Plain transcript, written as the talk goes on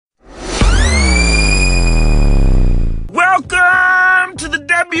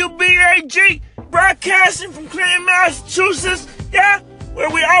Street, broadcasting from Clinton, Massachusetts, yeah, where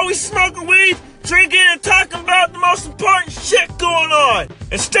we always smoking weed, drinking and talking about the most important shit going on.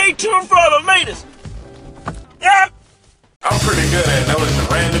 And stay tuned for all the latest. Yeah. I'm pretty good at noticing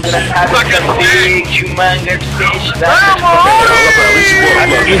random shit. Fucking big, humongous fish.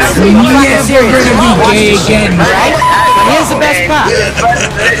 Yes, we're gonna be gay again, right? Here's the best part.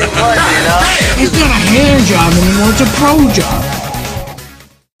 It's not a hand job anymore, it's a pro job.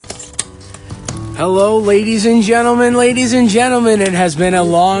 Hello, ladies and gentlemen, it has been a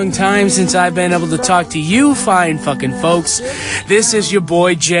long time since I've been able to talk to you fine fucking folks. This is your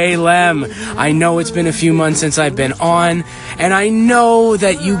boy Jay Lem. I know it's been a few months since I've been on, and I know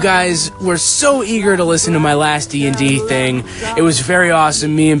that you guys were so eager to listen to my last D&D thing. It was very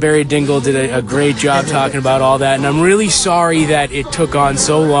awesome. Me and Barry Dingle did a great job talking about all that, and I'm really sorry that it took on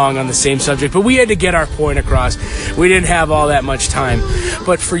so long on the same subject, but we had to get our point across. We didn't have all that much time.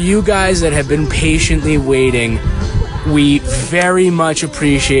 But for you guys that have been patiently waiting, we very much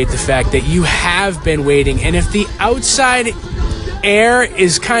appreciate the fact that you have been waiting. And if the outside air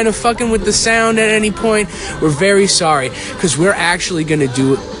is kind of fucking with the sound at any point, we're very sorry, because we're actually going to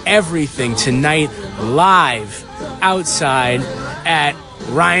do everything tonight live outside at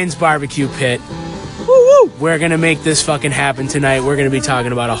Ryan's Barbecue Pit. Woo-woo. We're going to make this fucking happen tonight. We're going to be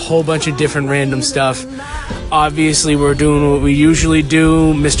talking about a whole bunch of different random stuff. Obviously, we're doing what we usually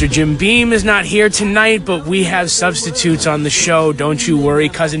do. Mr. Jim Beam is not here tonight, but we have substitutes on the show. Don't you worry.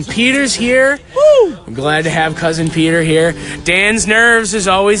 Cousin Peter's here. Woo! I'm glad to have Cousin Peter here. Dan's Nerves is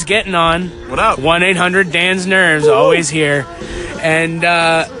always getting on. What up? 1-800-DAN's Nerves, always here. And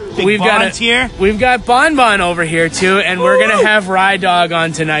we've got Bonn Bonn over here, too, and we're going to have Ry-Dawg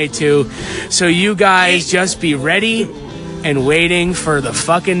on tonight, too. So you guys just be ready and waiting for the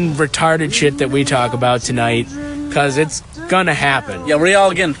fucking retarded shit that we talk about tonight, because it's gonna happen. Yeah, we're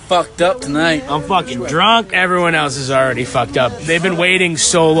all getting fucked up tonight. I'm fucking drunk. Everyone else is already fucked up. They've been waiting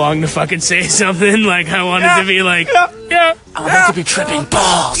so long to fucking say something. Like, I wanted to be like, yeah. I want to be tripping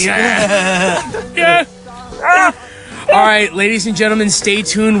balls. Yeah. Yeah. All right, ladies and gentlemen, stay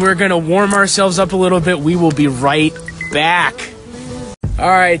tuned. We're gonna warm ourselves up a little bit. We will be right back. All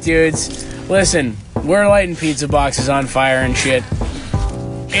right, dudes. Listen, we're lighting pizza boxes on fire and shit.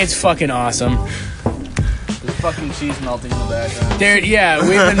 It's fucking awesome. There's fucking cheese melting in the background. Yeah,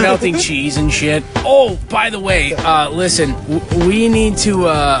 we've been melting cheese and shit. Oh, by the way, listen, we need to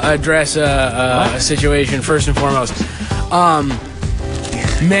address a situation first and foremost.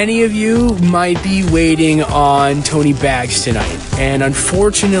 Many of you might be waiting on Tony Baggs tonight, and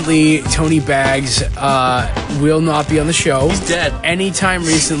unfortunately, Tony Baggs will not be on the show. He's dead. Anytime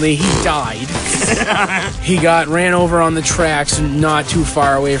recently, he died. He got ran over on the tracks not too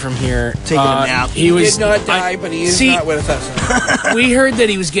far away from here. Taking a nap. He did not die, but he is not with us. We heard that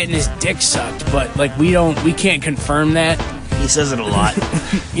he was getting his dick sucked, but like we can't confirm that. He says it a lot.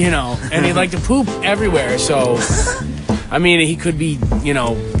 You know, and he'd like to poop everywhere, so I mean, he could be, you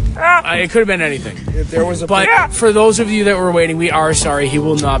know, it could have been anything. If there was a but for those of you that were waiting, we are sorry he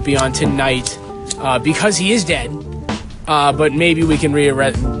will not be on tonight because he is dead. But maybe we can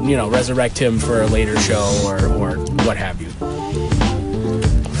resurrect him for a later show or what have you.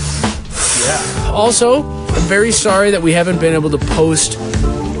 Yeah. Also, I'm very sorry that we haven't been able to post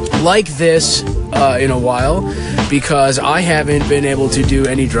like this in a while, because I haven't been able to do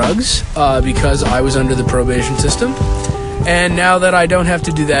any drugs because I was under the probation system. And now that I don't have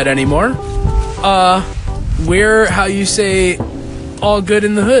to do that anymore, we're, how you say, all good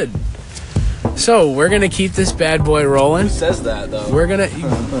in the hood. So, we're gonna keep this bad boy rolling. Who says that, though? We're gonna...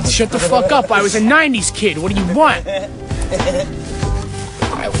 Shut the fuck up, I was a 90s kid, what do you want? I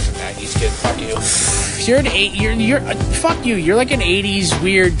was a 90s kid, fuck you. You're an fuck you, you're like an 80s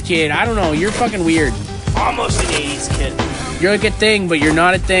weird kid. I don't know, you're fucking weird. Almost an 80s kid. You're like a thing, but you're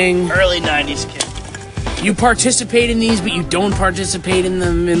not a thing. Early 90s kid. You participate in these, but you don't participate in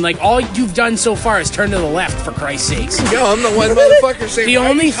them, and like all you've done so far is turn to the left, for Christ's sakes. No, I'm the one motherfucker saying. The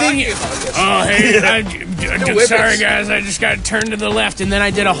only thing. Oh, hey, I'm sorry guys, I just got turned to the left, and then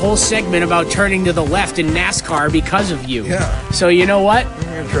I did a whole segment about turning to the left in NASCAR because of you. Yeah. So you know what?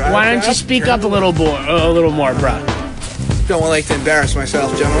 Why don't you speak up a little more, bro? Don't like to embarrass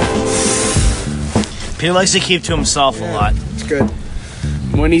myself, gentlemen. Peter likes to keep to himself a lot. It's good.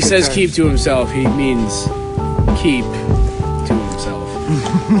 When he says keep to himself, he means keep to himself.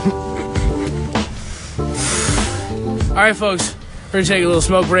 Alright, folks. We're going to take a little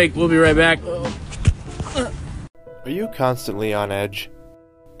smoke break. We'll be right back. Are you constantly on edge?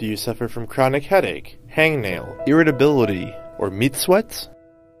 Do you suffer from chronic headache, hangnail, irritability, or meat sweats?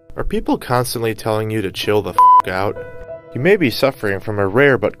 Are people constantly telling you to chill the f*** out? You may be suffering from a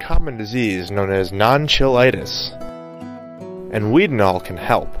rare but common disease known as non-chillitis, and Ry-Dawg can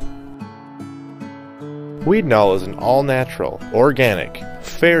help. Ry-Dawg is an all-natural, organic,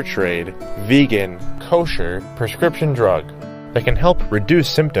 fair trade, vegan, kosher prescription drug that can help reduce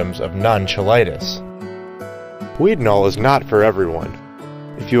symptoms of non-chillitis. Ry-Dawg is not for everyone.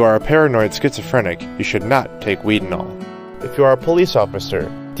 If you are a paranoid schizophrenic, you should not take Ry-Dawg. If you are a police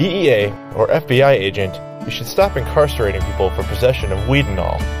officer, DEA, or FBI agent, you should stop incarcerating people for possession of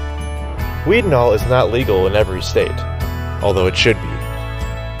Ry-Dawg. Ry-Dawg is not legal in every state, although it should be.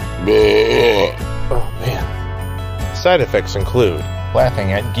 Oh man. Side effects include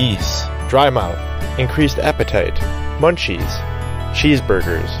laughing at geese, dry mouth, increased appetite, munchies,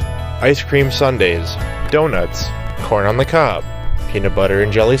 cheeseburgers, ice cream sundaes, donuts, corn on the cob, peanut butter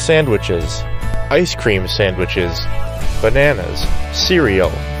and jelly sandwiches, ice cream sandwiches, bananas, cereal,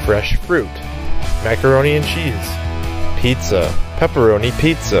 fresh fruit, macaroni and cheese, pizza, pepperoni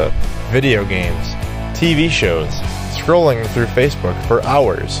pizza, video games, TV shows, scrolling through Facebook for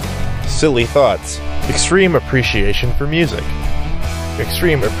hours, silly thoughts, extreme appreciation for music,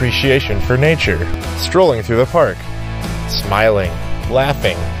 extreme appreciation for nature, strolling through the park, smiling,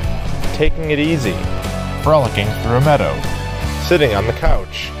 laughing, taking it easy, frolicking through a meadow, sitting on the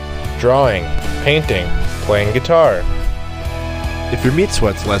couch, drawing, painting, playing guitar. If your meat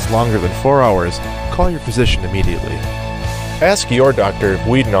sweats last longer than 4 hours, call your physician immediately. Ask your doctor if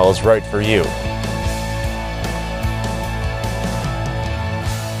Ry-Dawg is right for you.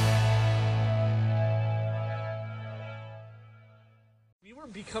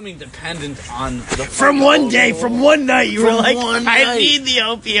 Becoming dependent on the from one night, you were like, I need the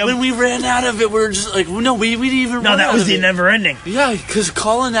opium. When we ran out of it, we were just like, no, we didn't even. No, that was the never ending. Yeah, because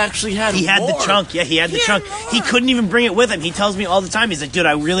Colin actually had. He had the chunk. Yeah, he had the chunk. He couldn't even bring it with him. He tells me all the time. He's like, dude,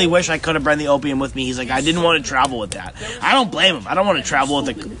 I really wish I could have brought the opium with me. He's like, I didn't want to travel with that. I don't blame him. I don't want to travel with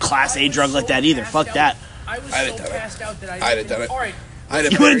a Class A drug like that either. Fuck that. I'd have done it. All right.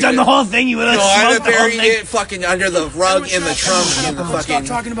 You would have done the whole thing. You would have smoked the whole buried thing. it fucking under the rug in the trunk and the fucking. Stop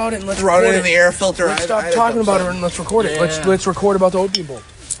talking about it and let's throw record it in the air filter. Let's stop talking about it and let's record it. Let's record about the opium bowl.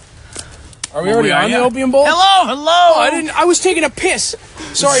 Are we already on the opium bowl? Hello. Oh, I was taking a piss.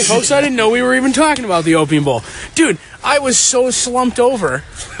 Sorry, folks. I didn't know we were even talking about the opium bowl. Dude, I was so slumped over,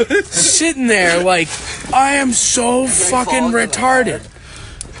 sitting there like I am so fucking retarded.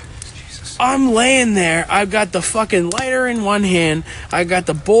 I'm laying there, I've got the fucking lighter in one hand, I got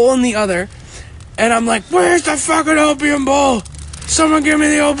the bowl in the other, and I'm like, where's the fucking opium bowl? Someone give me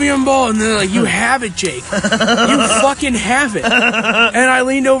the opium bowl. And they're like, you have it, Jake. You fucking have it. And I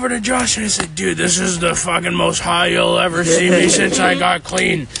leaned over to Josh and I said, dude, this is the fucking most high you'll ever see me since I got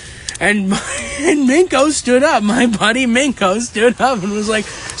clean. And Minko stood up. My buddy Minko stood up and was like,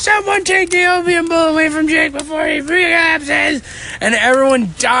 someone take the opium bowl away from Jake before he relapses. And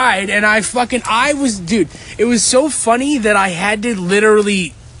everyone died. And dude, it was so funny that I had to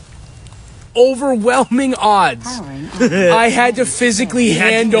literally, overwhelming odds. I had to physically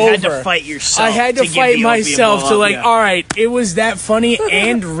hand over. You had to fight yourself. I had to fight myself to like, all right, it was that funny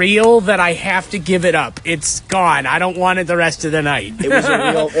and real that I have to give it up. It's gone. I don't want it the rest of the night. It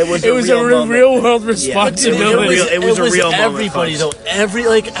was a real world responsibility. It was a real moment. Everybody though,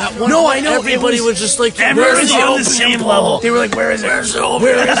 everybody was just like, everybody's on the same level. They were like, where is it? Where is it?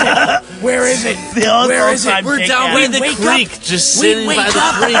 Where is it? Where is it? We're down by the creek, just sitting by the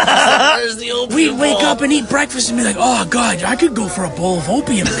creek. Where's the opium We'd wake up and eat breakfast and be like, oh god, I could go for a bowl of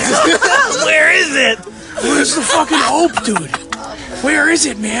opium now. Where is it? Where's the fucking ope, dude? Where is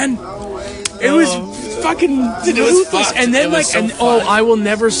it, man? It was fucking ruthless. And then I will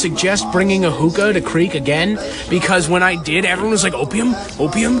never suggest bringing a hookah to Creek again, because when I did, everyone was like, opium.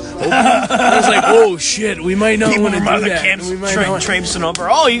 I was like, oh shit, we might not want to do that. Camps traipsing over.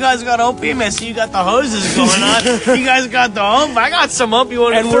 Oh, you guys got opium? I see you got the hoses going on. You guys got the ope. I got some ope. You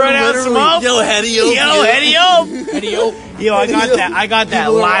want to throw down some ope? Yo, Hetty ope. Hetty ope. Yo, I got that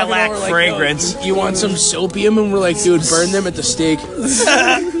lilac fragrance. You want some soapium? And we're like, dude, burn them at the stake.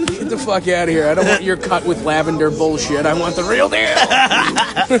 Get the fuck out of here. I don't want your cut with lavender bullshit. I want the real deal.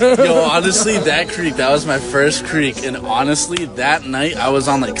 Yo, honestly, that was my first creek. And honestly, that night, I was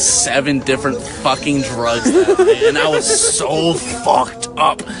on like 7 different fucking drugs that night. And I was so fucked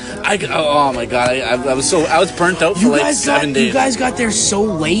up. Oh my god, I was burnt out for like 7 days. You guys got there so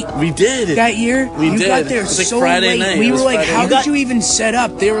late. We did. That year? We did. Got there it was like so Friday late. night. We were like, how did you even set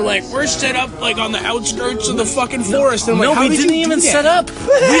up? They were like, we're set up like on the outskirts of the fucking forest. And I'm like, how did you do that? set up. We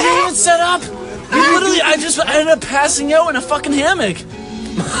didn't even set up. I just ended up passing out in a fucking hammock.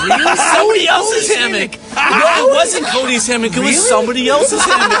 Somebody else's hammock. No, it wasn't Cody's hammock. It was somebody else's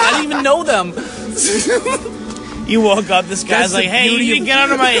hammock. I didn't even know them. You woke up, this guy's like, hey, you can get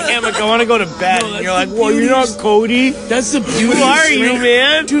out of my hammock, I want to go to bed. And you're like, well, you're not Cody. That's the beauty. Who are you,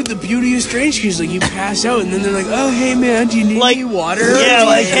 man? Dude, the beauty is strange because like you pass out and then they're like, oh, hey, man, do you need any water? Yeah,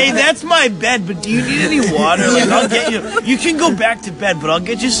 like, hey, that's my bed, but do you need any water? Like, I'll get you. You can go back to bed, but I'll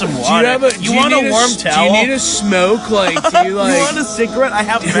get you some water. You want a warm towel? Do you need a smoke? Like, do you like? You want a cigarette? I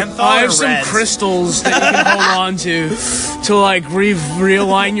have menthol. I have or some red. crystals that you can hold on to like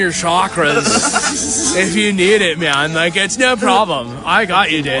realign your chakras if you need it, man. Like, it's no problem. I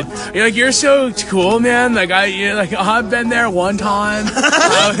got you, dude. You're like, you're so cool, man. Like, I've been there one time.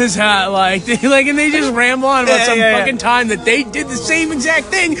 I was at like, and they just ramble on about fucking time that they did the same exact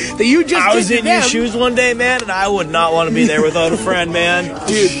thing that you just did. I was in your shoes one day, man, and I would not want to be there without a friend, man.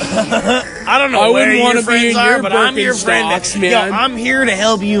 Dude, I don't know where your friends are, but I'm your friend. Man. Yo, I'm here to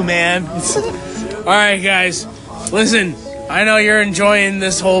help you, man. All right, guys. Listen, I know you're enjoying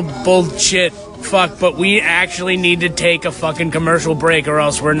this whole bullshit fuck, but we actually need to take a fucking commercial break or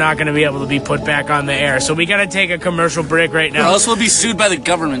else we're not going to be able to be put back on the air. So we got to take a commercial break right now. Or else we'll be sued by the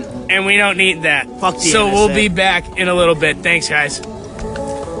government. And we don't need that. Fuck the So NSA. we'll be back in a little bit. Thanks, guys.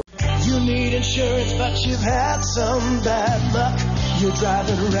 You need insurance, but you've had some bad luck. Your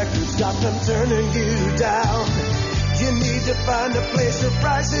driving record's got them turning you down. You need to find a place where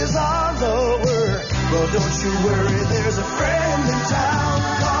prices are lower. Well, don't you worry, there's a friend in town.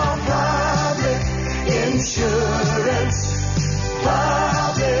 Call Public Insurance.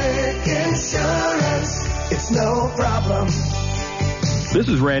 Public Insurance. It's no problem. This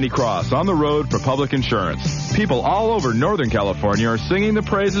is Randy Cross on the road for Public Insurance. People all over Northern California are singing the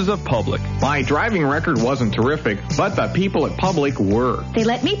praises of Public. My driving record wasn't terrific, but the people at Public were. They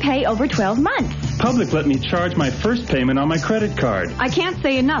let me pay over 12 months. Public let me charge my first payment on my credit card. I can't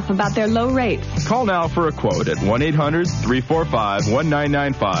say enough about their low rates. Call now for a quote at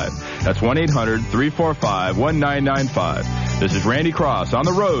 1-800-345-1995. That's 1-800-345-1995. This is Randy Cross on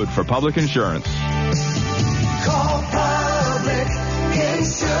the road for Public Insurance. Call Public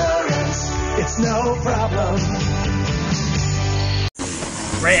Insurance. It's no problem.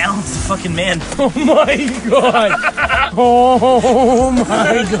 Ray Allen's the fucking man. Oh my god. Oh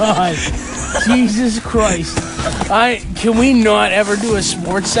my god. Jesus Christ. Can we not ever do a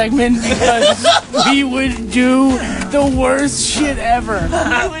sports segment? Because we would do the worst shit ever.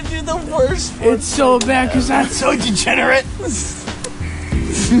 I would do the worst. It's so bad because that's so degenerate.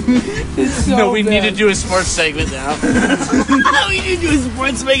 It's so No, we bad. need to do a sports segment now. No, we need to do a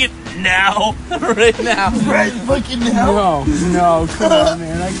sports segment now. Right now. Right fucking now. No, come on,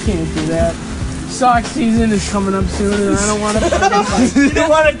 man. I can't do that. Sox season is coming up soon, and I don't want to. You don't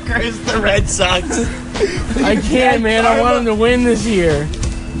want to curse the Red Sox. I can't, man. I want them to win this year.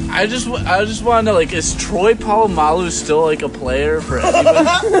 I just want to know, like, is Troy Polamalu still like a player for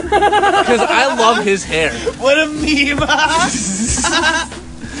anybody? Because I love his hair. What a meme.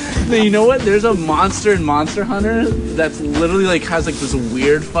 You know what? There's a monster in Monster Hunter that's literally like has like this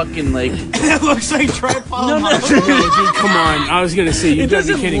weird fucking like. It looks like Troy Polamalu. No, dude, come on. I was gonna say you gotta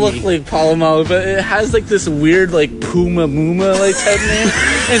be kidding look me. like Polamalu, but it has like this weird like Puma Muma like type name,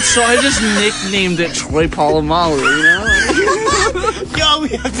 and so I just nicknamed it Troy Polamalu. You know? Yo, we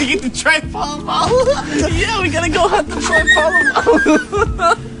have to get the Troy Polamalu. Yeah, we gotta go hunt the Troy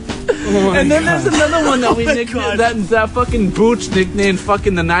Polamalu. Oh and then there's another one that we my nicknamed God. that fucking Booch nicknamed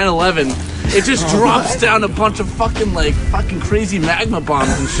fucking the 9/11. It just drops down a bunch of fucking crazy magma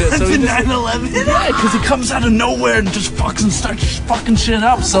bombs and shit. So That's he a just, 9/11. yeah, because he comes out of nowhere and just fucking starts fucking shit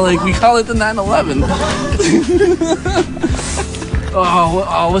up. So like we call it the 9/11.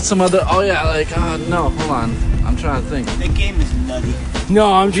 What's some other? Oh yeah, no, hold on, I'm trying to think. That game is nutty.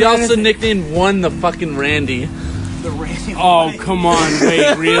 No, I'm He trying also to. nicknamed one the fucking Randy. The Randy. Oh, come on.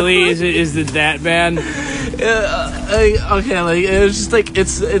 Wait, really? Is it that bad? Okay, like it was just like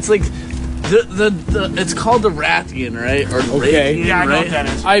it's like the it's called the Rathian, right? Or the Okay. Rathian, Yeah, I know right?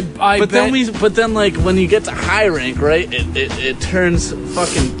 what that is. But then like when you get to high rank, right? It turns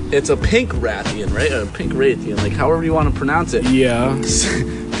fucking. It's a pink Rathian, right? Or a pink Rathian, like however you want to pronounce it. Yeah.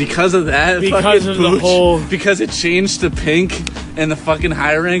 Because of that, Because fucking of the Booch, whole- because it changed to pink, and the fucking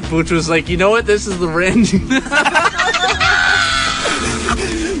high rank Booch was like, you know what? This is the Randy.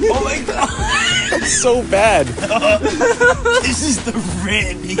 Oh my god. It's so bad. This is the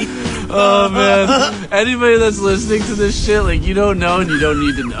Randy. Oh man! Anybody that's listening to this shit, like you don't know and you don't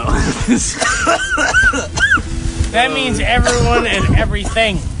need to know. That means everyone and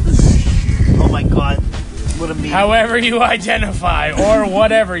everything. Oh my god. What a meme. However you identify, or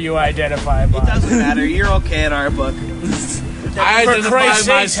whatever you identify by. It doesn't matter. You're okay in our book. I For identify Christ's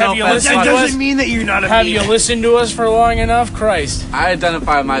sakes, myself have you as listened That to us? doesn't mean that you're not a Have meme. you listened to us for long enough? Christ. I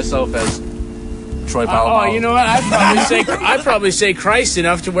identify myself as Troy Polamalu. Oh, you know what? I'd probably say Christ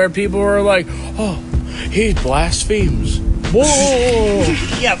enough to where people were like, "Oh, he blasphemes." Whoa.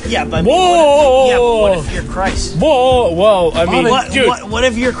 but Whoa. what if you're Christ? Whoa. Well, I mean, dude. What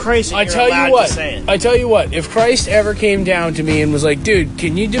if you're Christ? And I you're tell you allowed what. to say it? I tell you what. If Christ ever came down to me and was like, "Dude,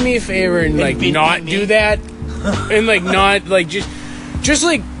 can you do me a favor and like not do that, and like not like just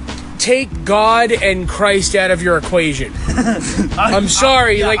like take God and Christ out of your equation." I'm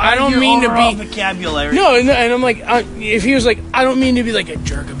sorry, like I don't mean to be vocabulary. No, and I'm like, if he was like, I don't mean to be like a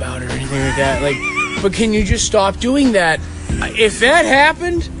jerk about it or anything like that, like, but can you just stop doing that? If that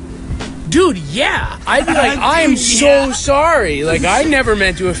happened, dude, yeah, I'd be like, I am so sorry. Like, I never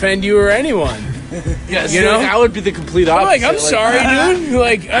meant to offend you or anyone. Yeah, you know, I would be the complete opposite. I'm sorry, dude.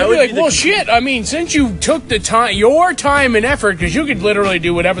 Like, I'd be like, well, shit. I mean, since you took the time, your time and effort, because you could literally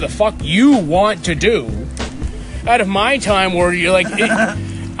do whatever the fuck you want to do, out of my time, where you're like,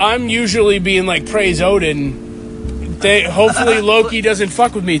 I'm usually being like, praise Odin. Hopefully Loki doesn't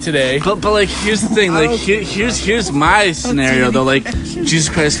fuck with me today. But like, here's the thing. Like, here's my scenario though. Like, Jesus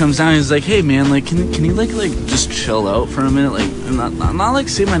Christ comes down. And he's like, hey man, like, can you like just chill out for a minute? Like, and not like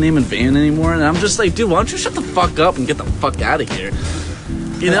say my name in vain anymore. And I'm just like, dude, why don't you shut the fuck up and get the fuck out of here?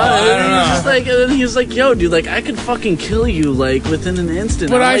 You know? I don't know. Just like, and then he's like, yo, dude, like, I could fucking kill you like within an instant.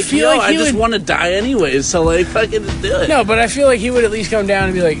 But I'm I like, feel yo, like I he just would- want to die anyways. So like, fucking do it. No, but I feel like he would at least come down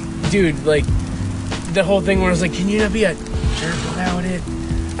and be like, dude, like, the whole thing where it's like, can you not be a jerk about it?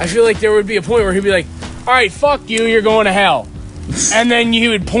 I feel like there would be a point where he'd be like, all right, fuck you, you're going to hell. And then you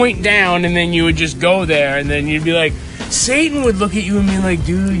would point down and then you would just go there and then you'd be like, Satan would look at you and be like,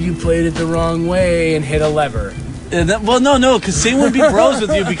 dude, you played it the wrong way, and hit a lever. And that, well, no, because Satan would be bros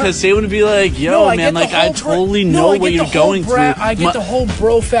with you because Satan would be like, yo, man, like, I totally know what you're going through. I get the whole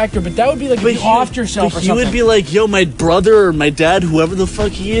bro factor, but that would be like if you offed yourself or But something. you would be like, yo, my brother or my dad, whoever the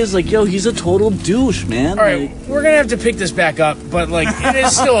fuck he is, like, yo, he's a total douche, man. All right, we're going to have to pick this back up, but, like, it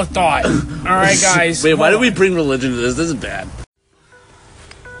is still a thought. All right, guys. Wait, why did we bring religion to this? This is bad.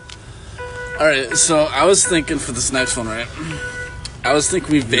 All right, so I was thinking for this next one, right? I was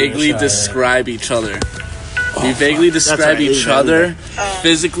thinking we vaguely describe each other. We vaguely describe each other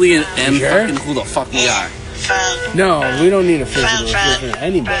physically and fucking who the fuck we are. No, we don't need a physical description of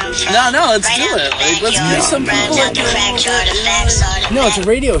anybody. No, let's do it. Like, let's get some people like No, it's a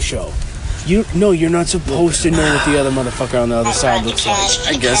radio show. You're not supposed to know what the other motherfucker on the other side looks like.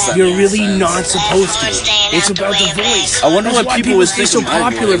 I guess that you're makes really sense. not supposed to. It's about the voice. I wonder That's what why people would stay think so of my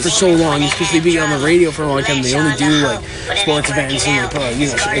popular voice. for so long. It's because they be on the radio for a long time. They only do like sports events and like,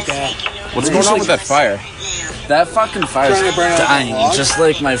 shit like that. What's going on with that fire? That fucking fire's dying, just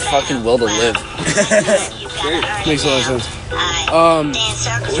like my fucking will to live. Makes a lot of sense.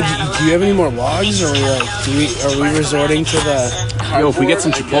 Do you have any more logs, or are we resorting to the? Yo, if we get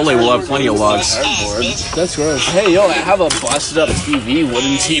some Chipotle, we'll have plenty of logs. That's gross. Hey, yo, I have a busted up TV,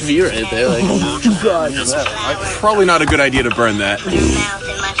 wooden TV right there. Like, God, Probably not a good idea to burn that.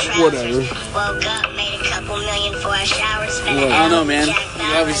 Whatever. I don't know, man. You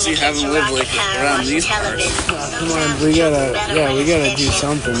obviously haven't lived like around these parts. Come on, we gotta do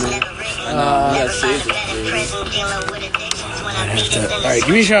something, man. I know, we gotta save this. All right, give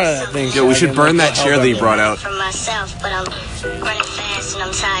me a shot of that thing. Yo, we should burn that chair that you brought out.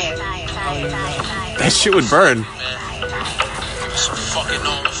 That shit would burn. Some fucking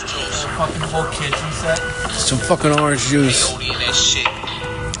orange juice. Fucking whole kitchen set. Some fucking orange juice.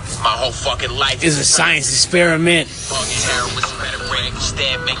 My whole fucking life is a science experiment. Terrorism at a rate.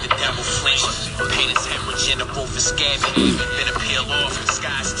 Stab, make the devil flinch. Pain is hemorrhage in a booth for scamming. Been a peel off.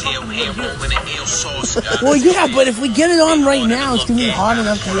 Sky's tail, hair rolling an eel sauce. Well, yeah, but if we get it on right now, it's gonna be hot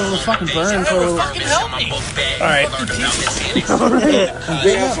enough to be able to fucking burn for a little. All right.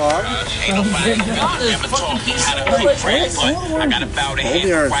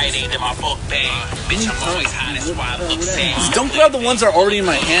 Don't grab the ones that are already in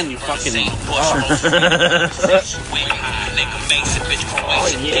my hand, you fucking.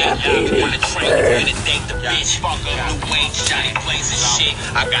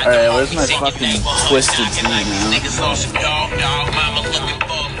 Alright, where's my fucking twisted tea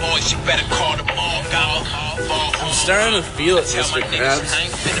I'm starting to feel it, Mr. Krabs.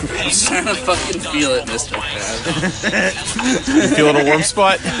 I'm starting to fucking feel it, Mr. Krabs. You feel it a warm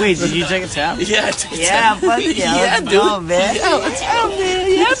spot? Wait, did you take a tap? Yeah, I took a Yeah, tap. fuck yeah, let's go, man. Yeah, let's go,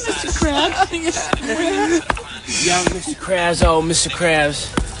 man. Yeah, Mr. Krabs. Young Mr. Krabs, oh, Mr. Krabs.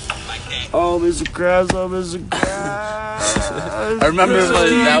 Oh, Mr. Krabs, oh, Mr. Krabs. I remember like,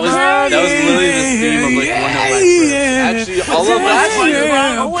 that was literally the theme of like one of my Actually, all of that.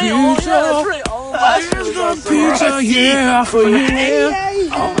 Pizza, yeah, for you.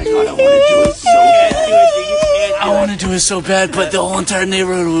 Oh my god, I want to do it so bad. was so bad, but the whole entire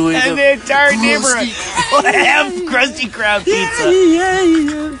neighborhood would wake And up. the entire neighborhood will have Krusty Krab pizza.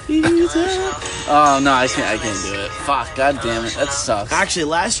 Oh no, I can't do it. Fuck, god damn it, that sucks. Actually,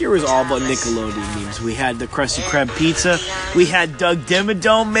 last year was all about Nickelodeon memes. We had the Krusty Krab pizza. We had Doug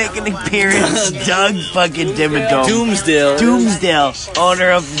Dimmadome make an appearance. Doug fucking Dimmadome. Doomsdale,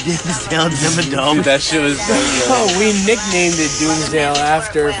 owner of the Dimsdale Dimmadome. Dude, that shit was so good. Oh, we nicknamed it Doomsdale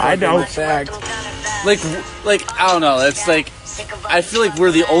after I know. the fact. Like, I don't know. It's like, I feel like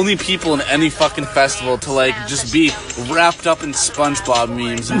we're the only people in any fucking festival to like just be wrapped up in SpongeBob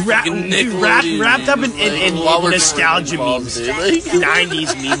memes and fucking Nickelodeon wrapped up in while we're nostalgia doing memes, dude. Like,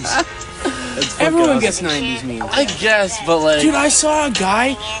 90s memes. Everyone gets 90s memes. I guess, but like, Dude, I saw a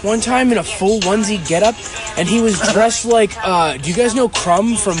guy one time in a full onesie getup, and he was dressed like, do you guys know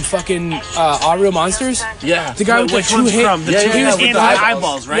Crumb from fucking All Real Monsters? yeah. The guy with the Which two one's hands. Crumb? The two hands with the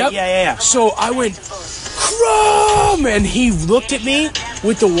eyeballs, right? Yep. Yeah. So I went, Crumb! And he looked at me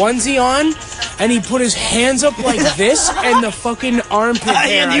with the onesie on, and he put his hands up like this, and the fucking armpit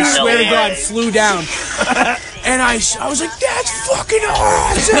hair, I swear to God, flew down. And I was like, that's fucking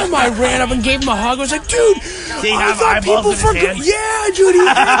awesome! I ran up and gave him a hug. I was like, dude, They I have thought eyeballs people in his forgot. hands? Yeah, dude, he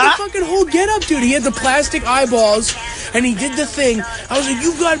had the fucking whole getup, dude. He had the plastic eyeballs, and he did the thing. I was like,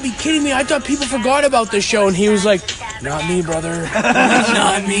 you gotta be kidding me! I thought people forgot about this show, and he was like, not me, brother,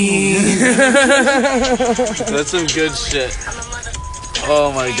 not me. That's some good shit.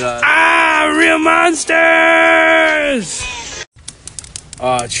 Oh my god. Real monsters!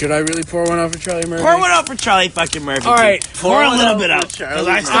 Should I really pour one out for Charlie Murphy? Pour one out for Charlie fucking Murphy. All right, pour a little bit out.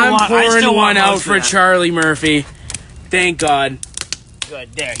 I'm pouring one out for Charlie Murphy. Thank God.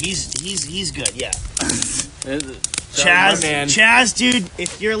 Good. There. He's good. Yeah. Chaz, man. Chaz, dude,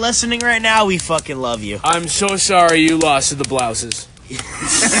 if you're listening right now, we fucking love you. I'm so sorry you lost to the blouses.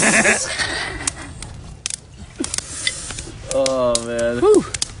 Oh man. Whew.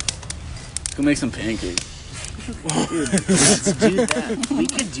 Go make some pancakes. Dude, let's do that. We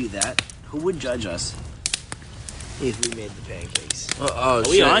could do that. Who would judge us if we made the pancakes? Are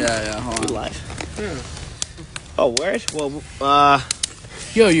we on? Yeah, hold on. We live? Yeah. Oh, where? Well,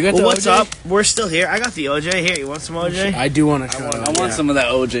 Yo, you got the what's OJ? up? We're still here. I got the OJ. Here, you want some OJ? I do want to try. I want some of that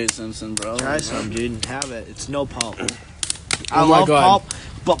OJ Simpson, bro. Try some, dude. Have it. It's no pulp. I Oh my love God. pulp,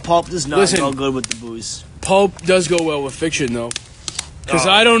 but pulp does not Listen. go good with the booze. Pulp does go well with fiction, though. Because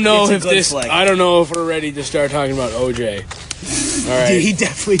Oh, I don't know it's a if good this. flick. I don't know if we're ready to start talking about OJ. All right. Dude, he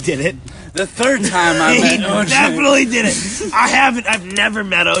definitely did it. The third time I He met OJ. definitely did it. I've never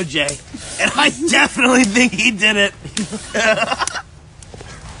met OJ. And I definitely think he did it.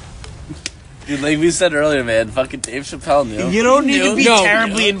 Dude, like we said earlier, man, fucking Dave Chappelle knew. You don't need to be No.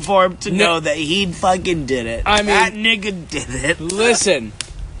 terribly informed to know that he fucking did it. I mean- that nigga did it. Listen,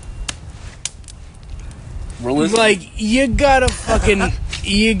 We're listening. like you gotta fucking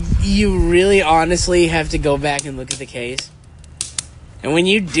you really honestly have to go back and look at the case, and when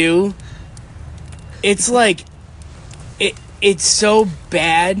you do, it's like it's so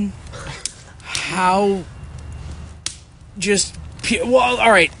bad how just well,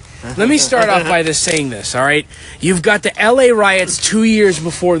 all right. Let me start off by saying this, all right? You've got the LA riots 2 years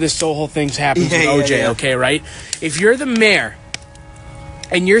before this whole thing's happened with OJ, okay, right? If you're the mayor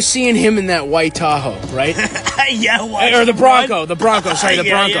and you're seeing him in that white Tahoe, right? Yeah, watch Or the him Bronco, run. the Bronco, sorry, the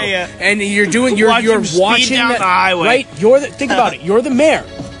Yeah, Bronco. yeah. And you're Watch you're him speed watching down that, the highway. right? Think about it. You're the mayor.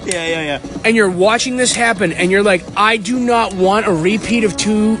 Yeah. And you're watching this happen, and you're like, I do not want a repeat of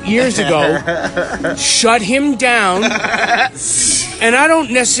 2 years ago. Shut him down. And I don't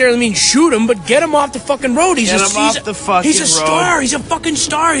necessarily mean shoot him, but get him off the fucking road. He's Get him off the fucking He's a star. road. He's a fucking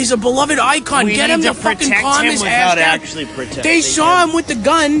star. He's a beloved icon. We Get him need to to fucking protect calm him his without ass down. actually protecting They saw him with the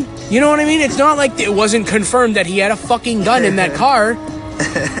gun. You know what I mean? It's not like it wasn't confirmed that he had a fucking gun in that car.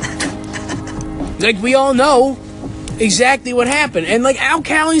 Like, we all know exactly what happened. And, like, Al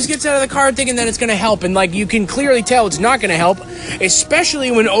Callings gets out of the car thinking that it's going to help. And, like, you can clearly tell it's not going to help.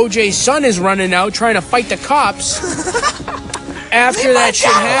 Especially when OJ's son is running out trying to fight the cops after that shit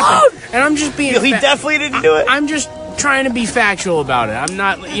happened. And I'm just being... He definitely didn't do it. I'm just trying to be factual about it. I'm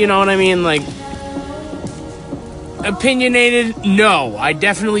not... You know what I mean? Like... Opinionated? No. I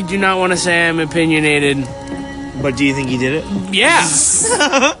definitely do not want to say I'm opinionated. But do you think he did it? Yeah.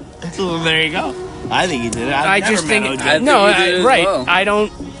 So there you go. I think he did it. I just think... OJ. No, he did it as right. well. I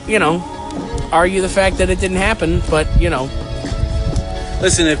don't, argue the fact that it didn't happen, but,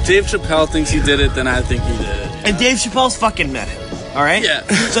 Listen, if Dave Chappelle thinks he did it, then I think he did it. And Dave Chappelle's fucking met him. All right. Yeah.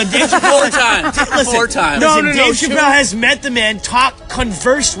 So Dave Chappelle 4 times. Listen, 4 times. No, Dave Chappelle has met the man,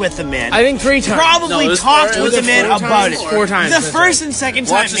 conversed with the man. I think 3 times. Probably talked with the man about it. 4 times. The first and second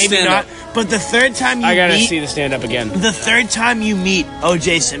time, maybe not. But the third time you I gotta see the stand-up again. The third time you meet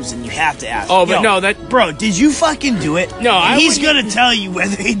O.J. Simpson, you have to ask. Oh, but no, that... Bro, did you fucking do it? No, He's gonna tell you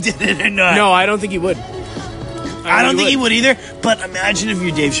whether he did it or not. No, I don't think he would. I don't think he would either, but imagine if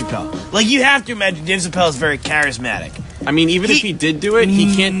you're Dave Chappelle. Like, you have to imagine Dave Chappelle is very charismatic. I mean, even if he did do it,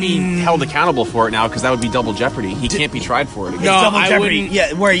 he can't be held accountable for it now because that would be double jeopardy. He can't be tried for it again. No, double jeopardy.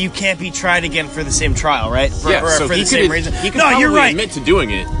 Yeah, where you can't be tried again for the same trial, right? For the same reason. He could no, you're right. admit to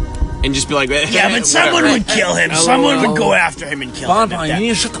doing it and just be like, yeah, but someone would kill him. Someone would go after him and kill him. Bonn Bonn, you need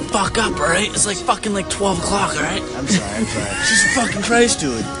to shut the fuck up, alright? It's like fucking like 12 o'clock, alright? I'm sorry. Jesus fucking Christ,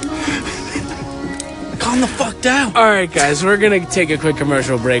 dude. Calm the fuck down. All right, guys, we're going to take a quick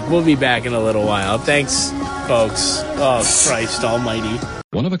commercial break. We'll be back in a little while. Thanks, folks. Oh, Christ almighty.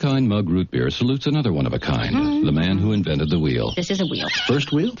 One-of-a-kind mug root beer salutes another one-of-a-kind, the man who invented the wheel. This is a wheel.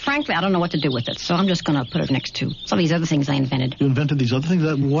 First wheel? Frankly, I don't know what to do with it, so I'm just going to put it next to some of these other things I invented. You invented these other things?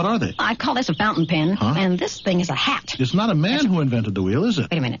 What are they? I call this a fountain pen, and this thing is a hat. It's not a man who invented the wheel, is it?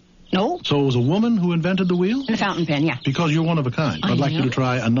 Wait a minute. No. So it was a woman who invented the wheel? And a fountain pen, yeah. Because you're one of a kind. I'd like you to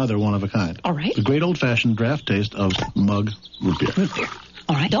try another one of a kind. All right. The great old-fashioned draft taste of mug root beer. Root beer.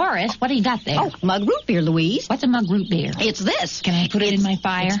 All right. Doris, what do you got there? Oh, mug root beer, Louise. What's a mug root beer? It's this. Can I put it in my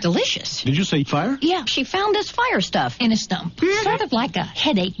fire? It's delicious. Did you say fire? Yeah, she found this fire stuff. In a stump. Sort of like a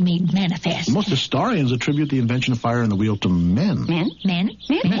headache made manifest. Most historians attribute the invention of fire and the wheel to men. Men? Men?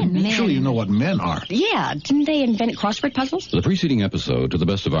 Surely you know what men are. Yeah, didn't they invent crossword puzzles? The preceding episode, to the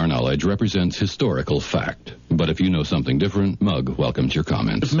best of our knowledge, represents historical fact. But if you know something different, Mug welcomes your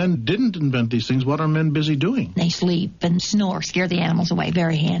comments. If men didn't invent these things, what are men busy doing? They sleep and snore, scare the animals away.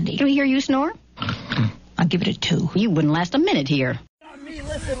 Very handy. Do we hear you snore? I'll give it a 2. You wouldn't last a minute here. God damn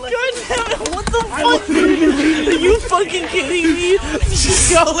it, what the fuck? Are you fucking kidding me?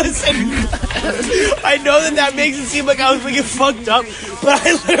 Yo, listen. I know that makes it seem like I was freaking fucked up, but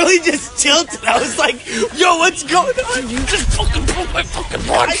I literally just tilted. I was like, yo, what's going on? You just fucking broke my fucking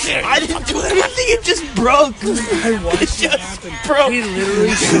watch. I didn't do anything, it just broke. It just broke. He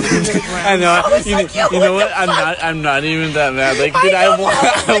literally I know. You know what? I'm not even that mad. Like, dude, I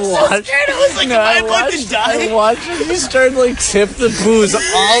watched. I was like, am I about to die? I watched him. He started like tip the booze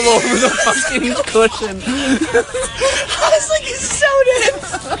all over the fucking cushion. I was like, it's so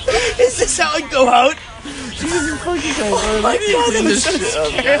dense. Is this how it go out? Jesus fucking Christ. Oh my God, that was so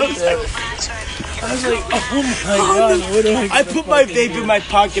scary. I was like, oh my God, what do I put my vape in my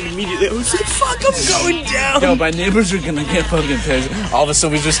pocket immediately. I was like, fuck, I'm going down. Yo, my neighbors are gonna get fucking pissed. All of a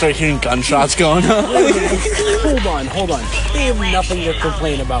sudden, we just start hearing gunshots going on. Hold on. They have nothing to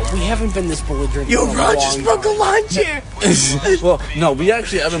complain about. We haven't been this belligerent. Yo, Rod just broke a lawn chair. Well, no, we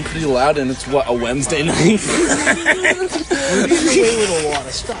actually have been pretty loud, and it's, what, a Wednesday night? We're getting away with a lot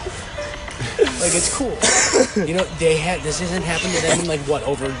of stuff. Like, it's cool. You know, this hasn't happened to them in, like, what,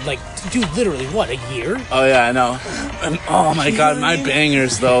 over, like, dude, literally, what, a year? Oh, yeah, I know. And, oh, my God, my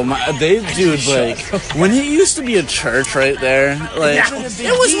bangers, though. Dude, like, when it used to be a church right there, like,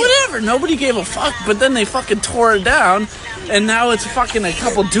 it was whatever. Nobody gave a fuck, but then they fucking tore it down, and now it's fucking a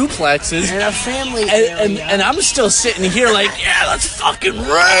couple duplexes. And a family and I'm still sitting here like, yeah, let's fucking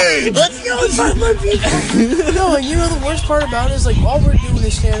rage. Let's go find my people. No, and you know the worst part about it is, like, all we're doing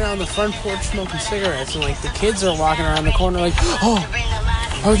is standing out on the front porch smoking cigarettes, and, like, the kids are walking around the corner like, oh,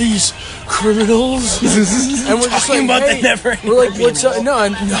 are these criminals? And we're just like, hey, we're like, what's up?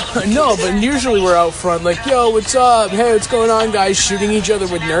 No, but usually we're out front like, yo, what's up? Hey, what's going on, guys? Shooting each other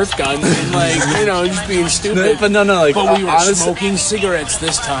with Nerf guns and, like, you know, just being stupid. But no, like, but we were smoking cigarettes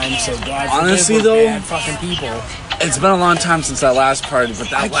this time, so God honestly, forbid, though, bad fucking people. It's been a long time since that last party,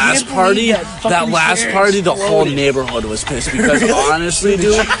 but that last party, the whole neighborhood was pissed because honestly,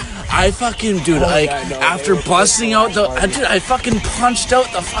 dude, after busting out I fucking punched out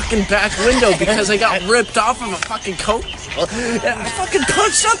the fucking back window because I got ripped off of a fucking coat. I fucking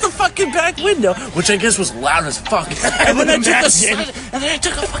punched out the fucking back window, which I guess was loud as fuck. And then I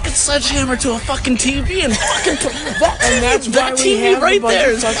took a fucking sledgehammer to a fucking TV and fucking put that TV right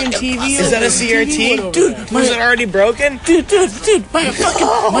there. Fucking TV. Is that a CRT? Dude, was it already broken? Dude,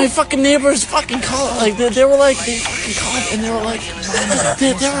 my fucking neighbors fucking called, like, they fucking called and they were like,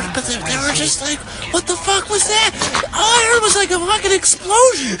 they were just like, what the fuck was that? All I heard was like a fucking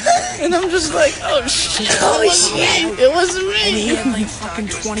explosion. And I'm just like, oh shit. Holy shit. It wasn't me. And he had like fucking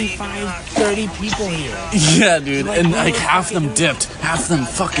 25, 30 people here. Yeah, dude, and like half them dipped. Half them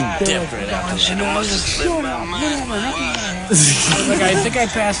fucking dipped right after that. And I was like, shut up, whatever, nothing. Like, I think I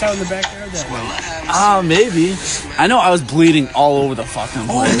passed out in the backyard that night. Maybe. I know I was bleeding all over the fucking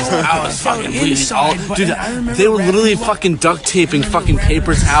place. I was fucking bleeding all. Dude, they were literally fucking duct taping fucking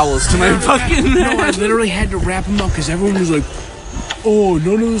paper towels to my fucking. No, I literally had to wrap them up because everyone was like, "Oh,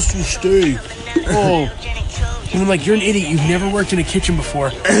 none of this will stay." Oh. And I'm like, you're an idiot. You've never worked in a kitchen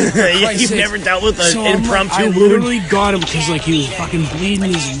before. You've never dealt with an impromptu I wound. literally got him because like he was fucking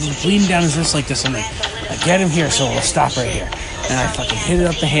bleeding. He's bleeding down his wrist like this. I'm like, I get him here, so we'll stop right here. And I fucking hit it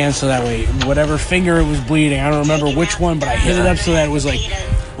up the hand so that way, whatever finger it was bleeding, I don't remember which one, but I hit it up so that it was like.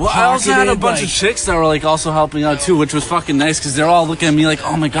 Well, I also had a bunch of chicks that were like also helping out too, which was fucking nice because they're all looking at me like,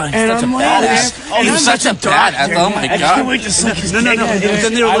 "Oh my god, he's such a badass! Oh, he's such a badass! Oh my god!" I can't wait to suck his dick. No.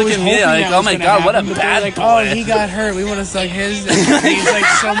 Then they were looking at me like, "Oh my god, what a bad boy!" Oh, he got hurt. We want to suck his. He's like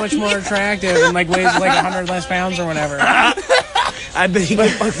so much more attractive and like weighs like 100 less pounds or whatever. I bet he can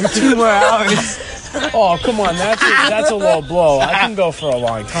fuck for 2 more hours. Oh, come on, that's a low blow. I can go for a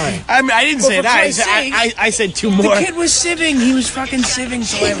long time. I mean, I didn't say that. I said 2 more. The kid was sieving. He was fucking sieving,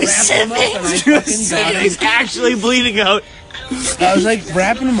 so I wrapped him up and I fucking got him. He's actually bleeding out. I was like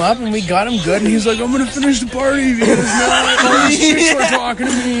wrapping him up and we got him good and he's like, "I'm gonna finish the party because all these chicks were talking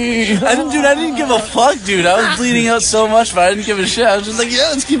to me." I didn't give a fuck, dude. I was bleeding out so much, but I didn't give a shit. I was just like, "Yeah,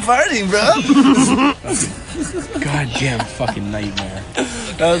 let's keep partying, bro." Goddamn fucking nightmare.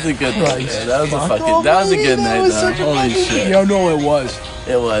 That was a good night. That was a good night, though. Holy shit. Yo, no, it was.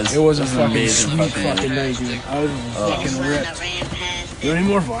 It was. It was a fucking amazing sweet fucking night, dude. I was fucking ripped. You want any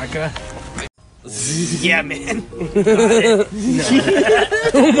more vodka? Yeah, man.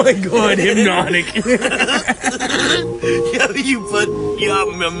 Oh my god, hypnotic. You put.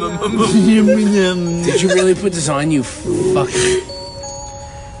 Did you really put this on, you fucking?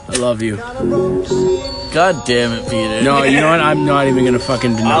 I love you. God damn it, Peter. No, you know what? I'm not even gonna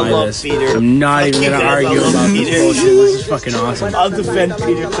fucking deny this. Peter. I'm not even gonna argue about this bullshit. This is fucking awesome. I'll defend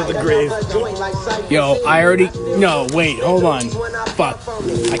Peter to the grave. Yo, I already. No, wait, hold on. Fuck.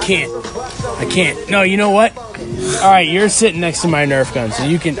 I can't. No, you know what? All right, you're sitting next to my Nerf gun, so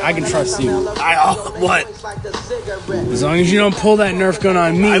I can trust you. What? As long as you don't pull that Nerf gun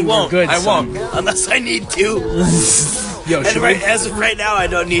on me, we're good. I won't. Unless I need to. Yo, as of right now, I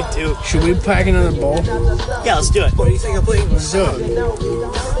don't need to. Should we pack another bowl? Yeah, let's do it. What do you think I'm playing? Let's do it.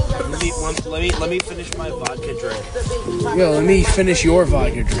 Let me finish my vodka drink. Yo, let me finish your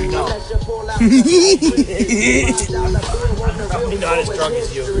vodka drink. No. I'm not as drunk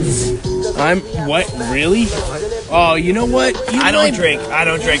as you. What? Really? Oh, you know what? I don't drink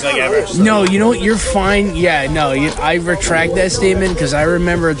like ever. So. No, you know what? You're fine. Yeah, no, I retract that statement because I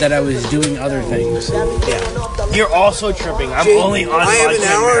remember that I was doing other things. Yeah. You're also tripping. I'm Jake, only on I have an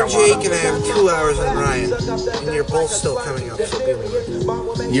hour on marijuana. Jake and I have 2 hours on Ryan. And you're both still coming up, so be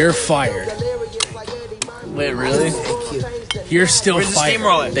warned. You're fired. Wait, really? Thank you. You're still Where's the fired.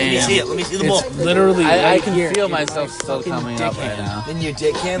 steamroller? Let me see it. Let me see the bowl. It's literally I right can here. feel myself still coming up right now. In your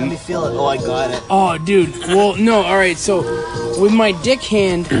dick hand? Let me feel it. Oh, I got it. Oh, dude. Well, no, alright, so with my dick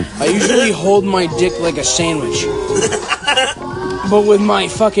hand, I usually hold my dick like a sandwich. But with my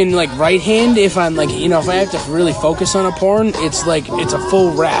fucking, like, right hand, if I'm, like, you know, if I have to really focus on a porn, it's like, it's a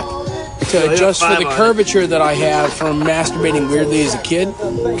full wrap. To adjust for the curvature that I have from masturbating weirdly as a kid.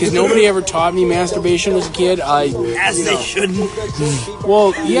 Because nobody ever taught me masturbation as a kid. As they shouldn't.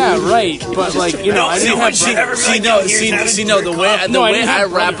 Well, yeah, right. But, like, you know, I didn't have... The way I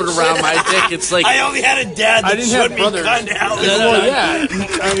wrap it around my dick, it's like... I only had a dad that showed me brothers. kind of how to Well, yeah.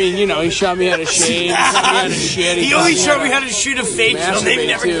 I mean, you know, he shot me how to shave. He taught me how to shit. He only showed me how to shoot a facial. They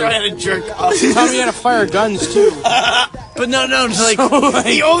never too. taught me how to jerk off. He taught me how to fire guns, too. But no, it's like...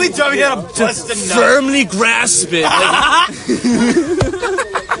 He only taught me how to bust a nut. Firmly grasp it.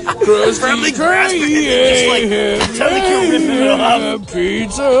 Like, firmly grasp it. Just like, tell me you're ripping it off.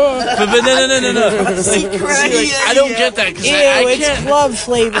 Pizza. but no. I don't get that because I can't. It's glove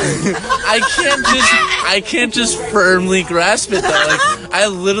flavor. I can't just firmly grasp it though. Like I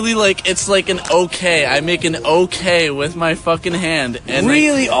literally like it's like an okay. I make an okay with my fucking hand. And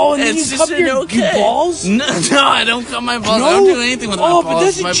really? Like, Oh, and then you cup your balls? No, I don't cup my balls. No? I don't do anything with my balls. Oh, but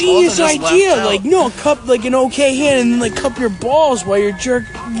that's a genius idea. Like, no, cup like an okay hand and then like cup your balls while you're jerk.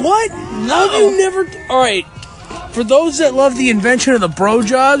 What? No. Have you never? All right. For those that love the invention of the bro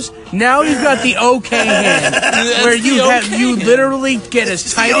jobs, now you've got the OK hand, where you literally get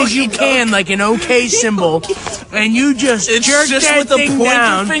as tight as you can, like an OK symbol, and you just jerk that with the thing pointer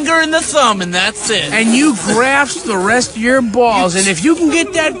down, finger and the thumb, and that's it. and you grasp the rest of your balls. And if you can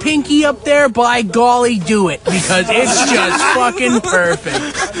get that pinky up there, by golly, do it, because it's just fucking perfect.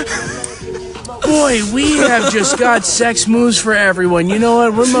 Boy, we have just got sex moves for everyone. You know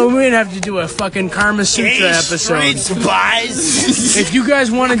what? We're going to have to do a fucking Karma Sutra episode. Supplies. If you guys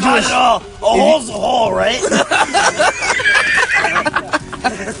want to do a hole's a hole, right?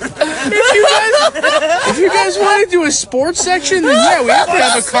 If you guys want to do a sports section, then yeah, we have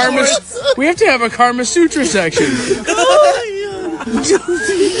to have a Karma Sutra section.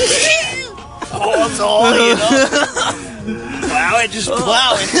 Hole's a hole, you know. Plow it, just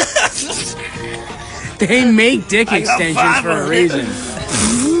plow it. They make dick extensions for a reason.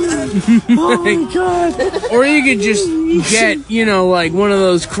 Oh my god. Or you could just get, you know, like one of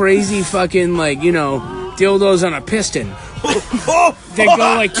those crazy fucking, like, you know, dildos on a piston. They go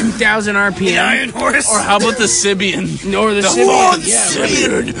like 2,000 RPM. The Iron Horse. Or how about the Sibian? Or the Sibian. Yeah,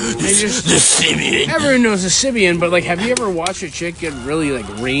 the Sibian. Everyone knows the Sibian, but like, have you ever watched a chick get really like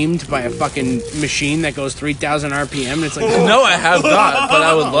reamed by a fucking machine that goes 3,000 RPM? And it's like, no, I have not, but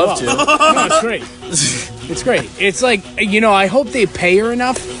I would love to. No, it's great. It's great. It's like, you know, I hope they pay her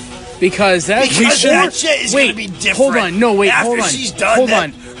enough because that shit is gonna be different. Hold on, no, wait, After hold on, she's done hold that,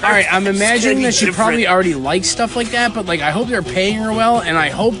 on. All right, I'm imagining that she different. probably already likes stuff like that, but like, I hope they're paying her well, and I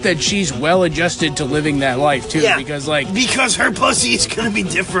hope that she's well adjusted to living that life too. Yeah, because her pussy is gonna be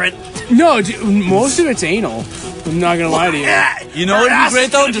different. No, most of it's anal. I'm not gonna lie to you. You know what would be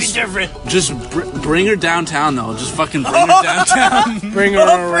great though? Just bring her downtown though. Just fucking bring her downtown. Bring her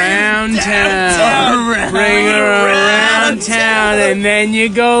around town. Bring her around town, and then you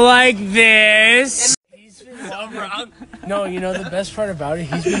go like this. No, you know the best part about it?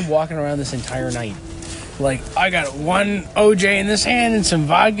 He's been walking around this entire night. Like, I got one OJ in this hand and some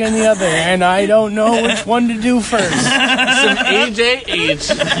vodka in the other, and I don't know which one to do first. Some AJH.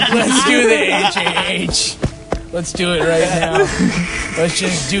 Let's do the AJH. Let's do it right now. Let's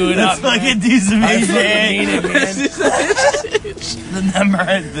just do it up. Let's fucking do some AJH.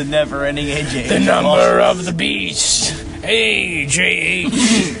 The never-ending AJH. The number of the beast.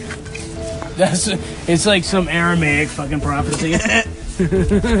 AJH. It's like some Aramaic fucking prophecy.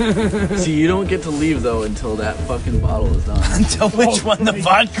 See, you don't get to leave though until that fucking bottle is done. Until which one? The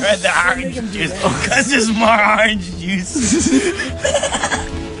vodka or the orange juice? Because there's more orange juice.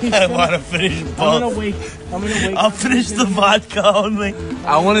 I want to finish both. I'm gonna wait. I'll finish the vodka only.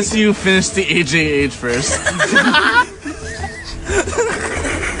 I want to see you finish the AJH first.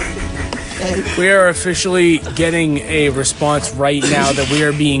 We are officially getting a response right now that we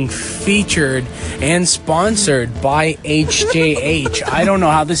are being featured and sponsored by HJH. I don't know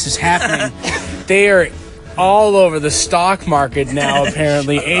how this is happening. They are all over the stock market now,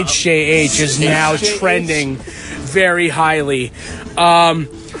 apparently. HJH is now trending very highly.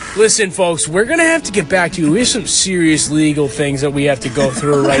 Listen, folks, we're going to have to get back to you. We have some serious legal things that we have to go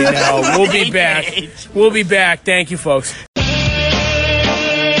through right now. We'll be back. We'll be back. Thank you, folks.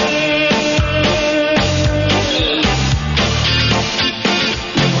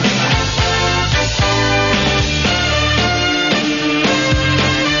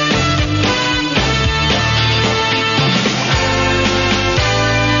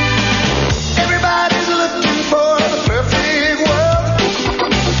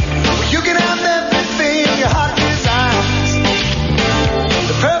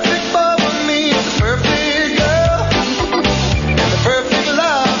 Perfect boy with me, perfect girl.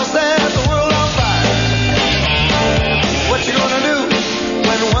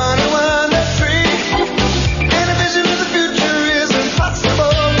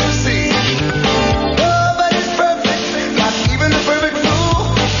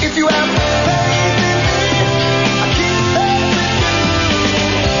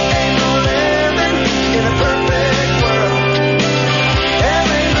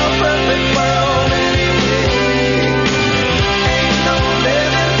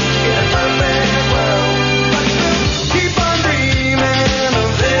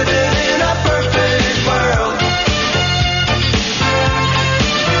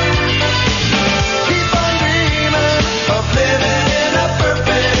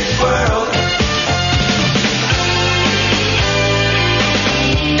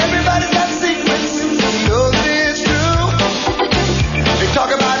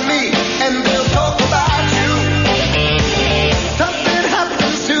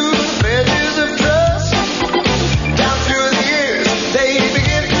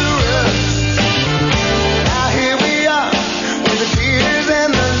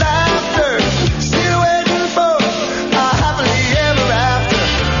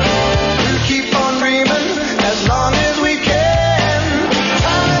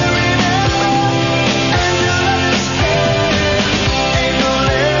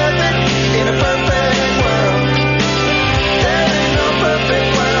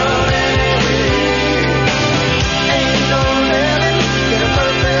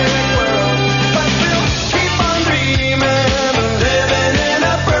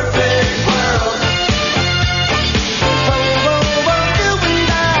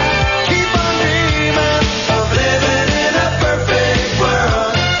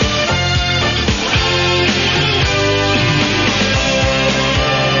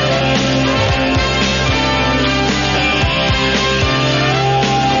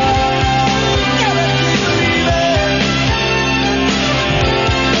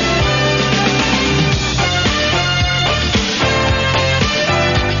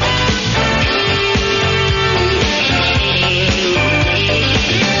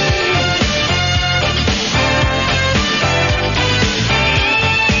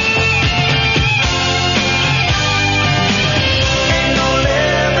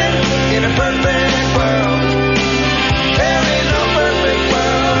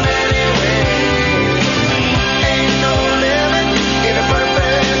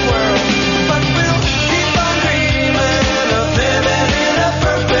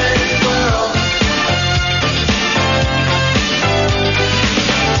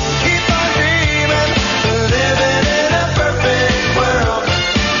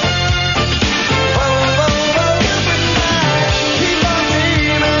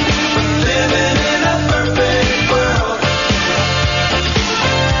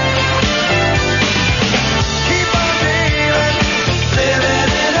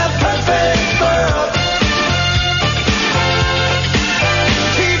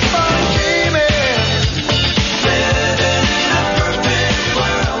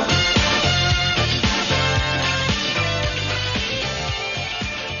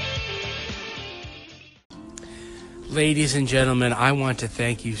 ladies and gentlemen, I want to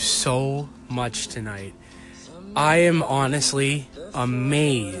thank you so much tonight. I am honestly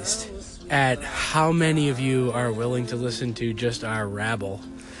amazed at how many of you are willing to listen to just our rabble.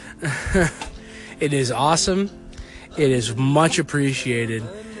 It is awesome. It is much appreciated.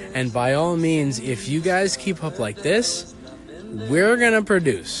 And by all means, if you guys keep up like this, we're going to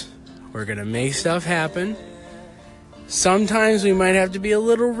produce. We're going to make stuff happen. Sometimes we might have to be a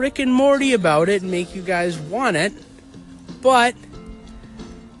little Rick and Morty about it and make you guys want it. But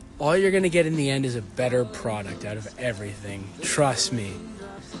all you're going to get in the end is a better product out of everything. Trust me.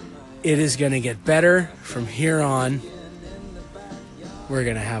 It is going to get better from here on. We're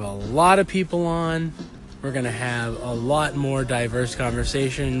going to have a lot of people on. We're going to have a lot more diverse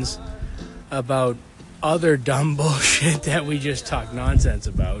conversations about other dumb bullshit that we just talk nonsense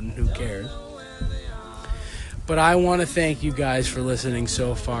about, and who cares. But I want to thank you guys for listening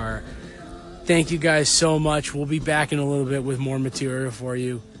so far. Thank you guys so much. We'll be back in a little bit with more material for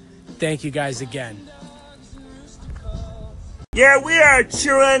you. Thank you guys again. Yeah, we are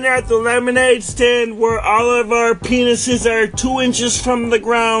chilling at the lemonade stand where all of our penises are 2 inches from the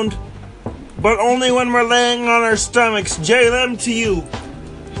ground, but only when we're laying on our stomachs. J-Lem, to you.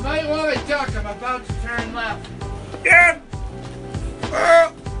 You might want to duck. I'm about to turn left. Yeah.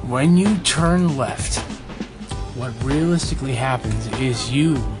 When you turn left, what realistically happens is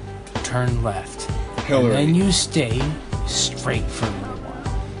you turn left. Hillary. And then you stay straight for a little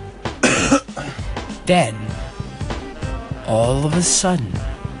while. Then, all of a sudden,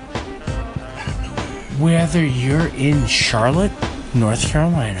 whether you're in Charlotte, North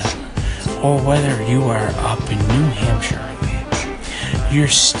Carolina, or whether you are up in New Hampshire, you're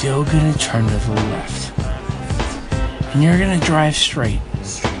still going to turn to the left. And you're going to drive straight.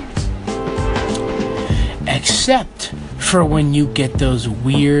 Except for when you get those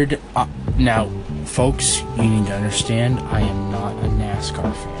weird... now, folks, you need to understand, I am not a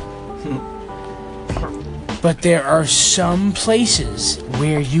NASCAR fan. But there are some places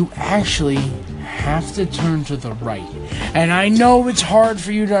where you actually have to turn to the right. And I know it's hard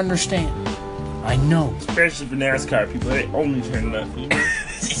for you to understand. I know. Especially for NASCAR people, they only turn left.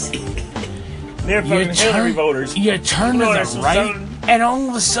 They're fucking Hillary voters. You turn to the right, and all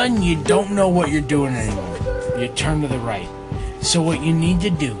of a sudden you don't know what you're doing anymore. You turn to the right. So what you need to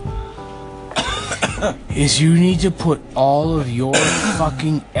do is you need to put all of your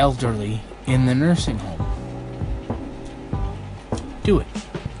fucking elderly in the nursing home. Do it.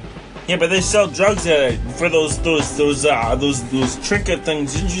 Yeah, but they sell drugs at it for those trinket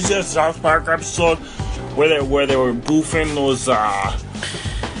things. Didn't you see a South Park episode where they were boofing those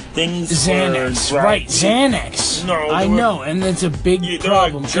things? Xanax, right? Xanax. No, I know, and it's a big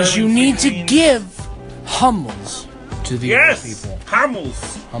problem because you need to give Hummels to the old people.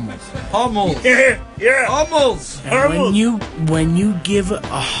 Hummels. Yeah. Hummels. And when you give a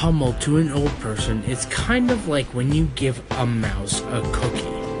Hummel to an old person, it's kind of like when you give a mouse a cookie.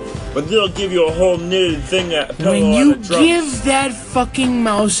 But they'll give you a whole knitted thing that when you give that fucking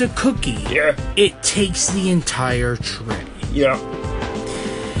mouse a cookie, yeah, it takes the entire tray. Yeah.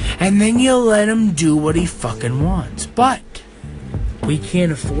 And then you let him do what he fucking wants. But we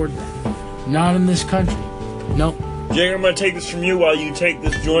can't afford that. Not in this country. Nope. Jake, I'm gonna take this from you while you take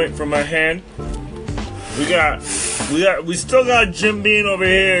this joint from my hand. We still got Jim Bean over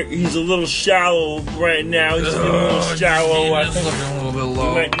here. He's a little shallow right now. He's a little shallow. I think looking a little bit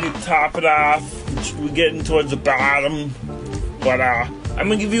low. we might need to top it off. We're getting towards the bottom. But I'm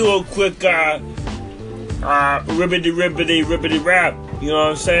gonna give you a quick ribbity rap. You know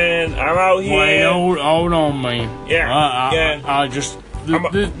what I'm saying? I'm out here. Wait, hold on, man. Yeah.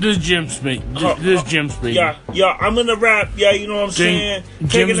 This Jim speak. This Jim speak. Yeah, I'm gonna rap. Yeah, you know what I'm saying?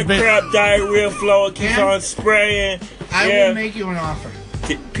 Taking the crap diarrhea flow, it keeps on spraying. I will make you an offer.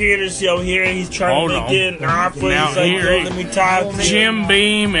 Peter's over here, he's trying to get an offer. Now He's like, here, let me talk to Jim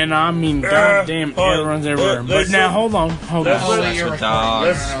Beam, and I mean, goddamn, everyone's everywhere. But now, hold on.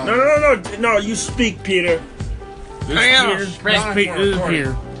 No, you speak, Peter. This is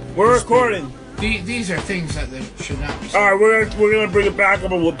Peter. We're recording. These are things that they should not be. Alright, we're gonna bring it back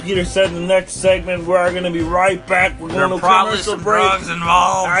up on what Peter said in the next segment. We're gonna be right back. We're going to commercial break. Drugs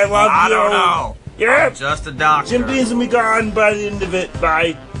involved. I love you. I don't know. Yeah. I'm just a doctor. Jim Bean's gonna be gone by the end of it.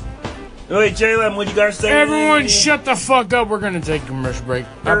 Bye. Wait, J-Lem, what you guys say? Everyone shut the fuck up. We're gonna take a commercial break.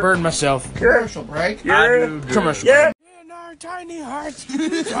 I burned myself. Commercial break? Yeah. Commercial break. In our tiny hearts,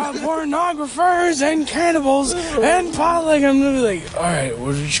 pornographers and cannibals and pot. Like, I'm gonna be like, alright,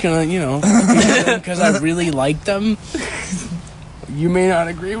 we're just gonna, because I really like them. You may not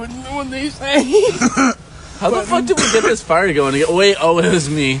agree with what they say. How the fuck did we get this fire going again? Wait, it was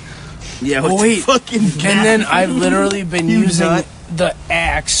me. Yeah, Oh, wait. fucking And then I've literally been using the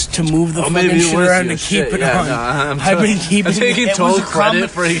axe to move the fucking shit around to keep it on. I've been keeping taking total credit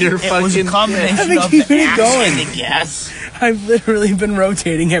for your fucking. It was a combination I've been of keeping the it axe going. and the gas. I've literally been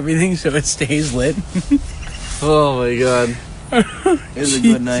rotating everything so it stays lit. Oh my god. It was a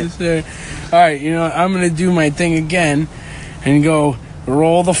good night. Alright, you know what? I'm gonna do my thing again and go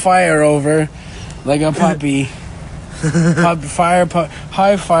roll the fire over like a puppy. High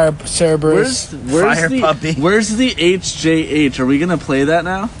fire, Cerberus. Where's the HJH? Are we gonna play that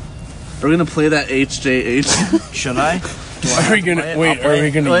now? Are we gonna play that HJH? Should I? Are we gonna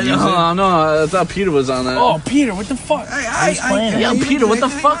use it? No, I thought Peter was on that. Oh, Peter, what the fuck? Yeah, Peter, what the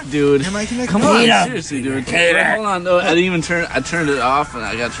fuck, dude? Come on, Peter. seriously, dude. Hold on, no, I didn't even I turned it off, and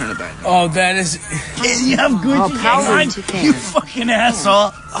I gotta turn it back. Oh, that is. You have Gucci gang on? You fucking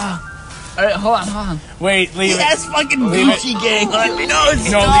asshole. Alright, hold on. Wait, leave it. Yes, fucking Gucci gang on. No, No,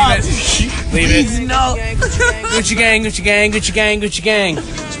 stop. leave it. Leave Please, it. no. Gucci gang, Gucci gang, Gucci gang, Gucci gang.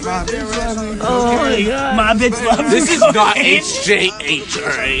 Oh my god. My bitch loves This is cocaine. not HJH,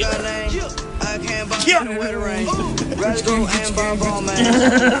 alright?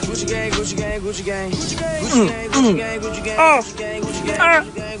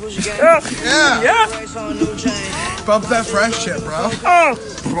 Bump that fresh shit, bro.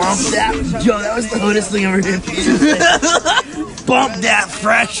 Bump that. Yo, that was the hoodest thing I ever did. Bump that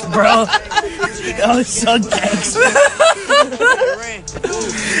fresh, bro. That was so gangster.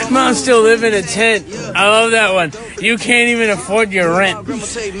 Mom still live in a tent. I love that one. You can't even afford your rent.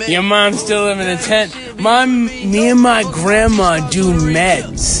 Your mom still live in a tent. Me and my grandma do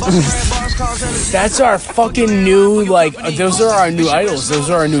meds. That's our fucking new, like, those are our new idols. Those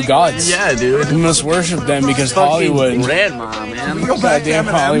are our new gods. Yeah, dude. We must worship them because Fucking Hollywood. grandma, man. Goddamn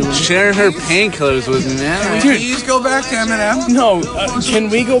Hollywood. Sharing her painkillers with me, man. Dude, please go back to Eminem. No, can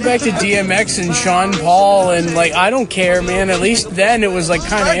we go back to DMX and Sean Paul and, like, I don't care, man. At least then it was, like,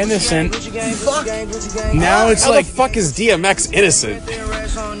 kind of innocent. Now it's How like. the fuck is DMX innocent?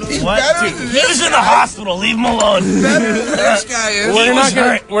 What? Dude, he was in the hospital. Leave him alone. Better than this guy is.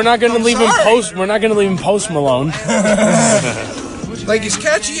 We're not gonna leave him post. We're not gonna leave him Post Malone. Like, it's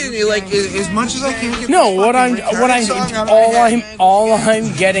catchy and you like as much as I can get. No, all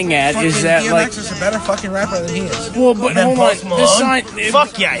I'm getting at is that DMX like. is a better fucking rapper than he is. Well, but Then hold on. Post Malone? This song,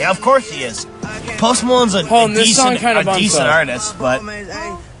 Fuck yeah, of course he is. Post Malone's a this song decent, kinda bumps decent though. artist, but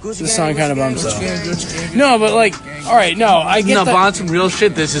This song kind of bumps though. No, but like, all right, no, I get No, that. but on some real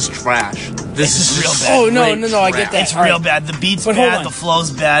shit, this is trash. This is real just bad. Oh no, straight I get that. it's All real right. bad. The beat's But hold bad, on. the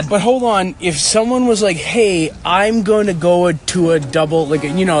flow's bad. But hold on, if someone was like, "Hey, I'm going to go to a double, like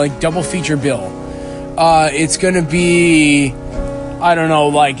like double feature bill," it's going to be, I don't know,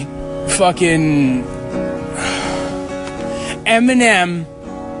 like fucking Eminem,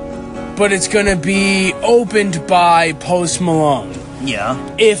 but it's going to be opened by Post Malone.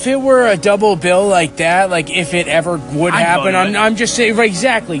 Yeah. If it were a double bill like that, like if it ever would I'd happen, go to it. I'm just saying, right,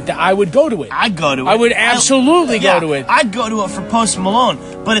 exactly, I would go to it. I'd go to it. I would absolutely go to it. I'd go to it for Post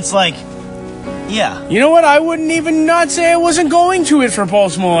Malone, but it's like, yeah. You know what? I wouldn't even not say I wasn't going to it for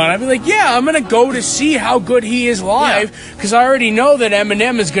Post Malone. I'd be like, yeah, I'm going to go to see how good he is live because I already know that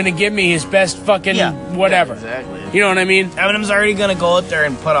Eminem is going to give me his best fucking whatever. Yeah, exactly. You know what I mean? Eminem's already going to go out there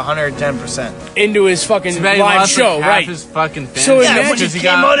and put 110%. Into his fucking He live lost, show, like, half right? his fucking fans. So Yeah, imagine when he came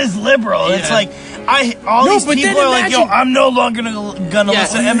out as liberal, it's like, these but people then are like, yo, imagine- I'm no longer gonna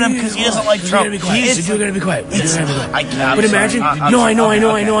listen to Eminem because he doesn't like Trump. You gotta be quiet. I can't. But imagine, I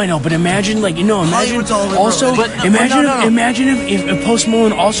know. But imagine, like, imagine also, imagine if Post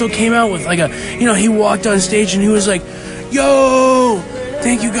Malone also came out with like he walked on stage and he was like, "Yo,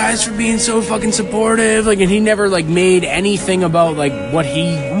 thank you guys for being so fucking supportive." Like, and he never like made anything about like what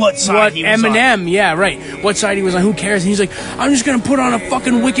side he was Eminem, yeah, right. What side he was on? Who cares? And he's like, "I'm just gonna put on a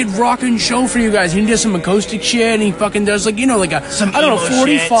fucking wicked rockin' show for you guys." And he does some acoustic shit, and he fucking does like like a Some I don't know emo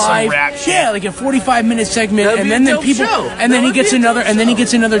 45, shit, some rap shit. yeah, like a 45-minute segment, That'd and be a then dope people, show. and then he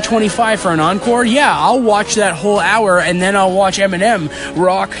gets another 25 for an encore. Yeah, I'll watch that whole hour, and then I'll watch Eminem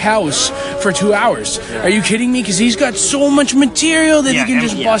rock house for 2 hours. Are you kidding me? Because he's got so much material that he can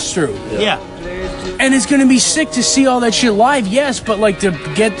just bust through. Yeah. And it's gonna be sick to see all that shit live, yes, but like to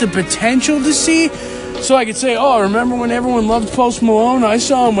get the potential to see, so I could say, oh, remember when everyone loved Post Malone? I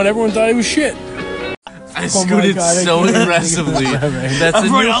saw him when everyone thought he was shit. I scooted so aggressively. That's a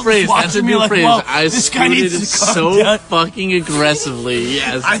Everyone new else phrase. watching That's a me new like, phrase. whoa, I this guy needs scooted to calm so down. fucking aggressively.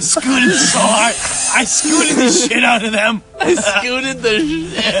 Yes. I scooted so hard. I scooted the shit out of them. I scooted the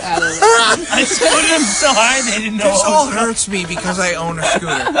shit out of them. I scooted them so hard they didn't know This what all was hurts me because I own a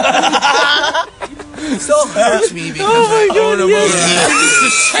scooter. still hurts me because Oh my God, I own a motor.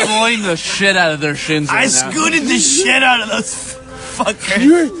 Just destroying the shit out of their shins right I now. scooted the shit out of those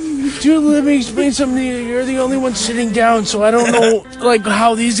fuckers. Dude, let me explain something to you. You're the only one sitting down, so I don't know, like,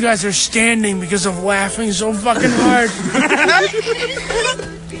 how these guys are standing because of laughing so fucking hard.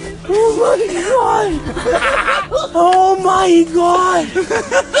 Oh my God! Oh my God!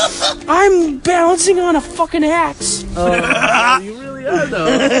 I'm bouncing on a fucking axe. You really are, though.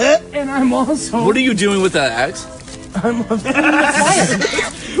 And I'm also... What are you doing with that axe? I'm the fire.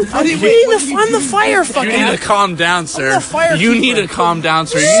 I'm the fire fucking. You need to calm down, sir. fire You keeper. need to calm down,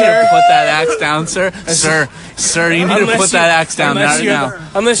 sir. You need to put that axe down, sir. Sir, you need to put that axe down right now.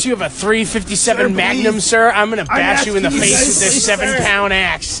 Unless you have a 357 Magnum, sir, I'm gonna bash you in the face with this 7-pound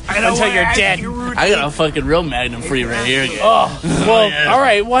axe until you're dead. I got a fucking real Magnum for you right here. Oh, well, all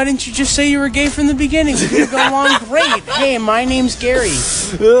right. Why didn't you just say you were gay from the beginning? We could have gone along great. Hey, my name's Gary.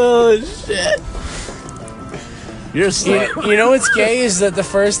 Oh shit. You're a slut. You know what's gay is that the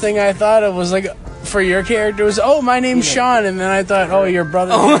first thing I thought of was like, for your character was, oh, my name's Sean, and then I thought, oh, your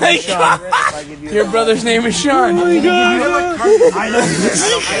brother's name is Sean. Your brother's name is Sean. Oh my God.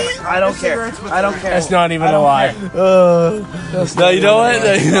 I don't care. That's not even a lie. No, you know what?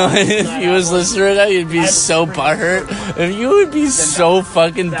 If you was listening right now, you'd be so butthurt. If you would be so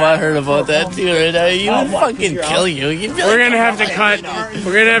fucking butthurt about that too right now, you would fucking kill you. You'd be We're gonna have to cut.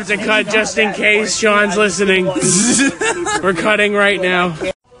 We're gonna have to cut just in case Sean's listening. We're cutting right now.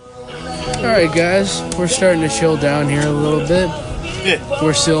 Alright guys, we're starting to chill down here a little bit.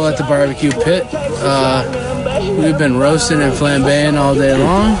 We're still at the barbecue pit. We've been roasting and flambeing all day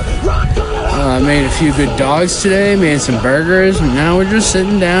long. Made a few good dogs today, made some burgers, and now we're just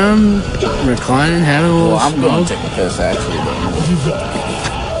sitting down, reclining, having a little I'm smoke. going to take a piss actually.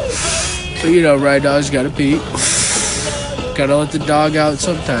 But you know, Ry-Dawg's gotta pee. Gotta let the dog out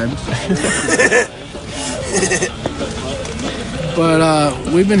sometimes. But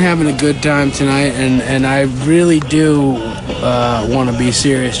we've been having a good time tonight, and I really do want to be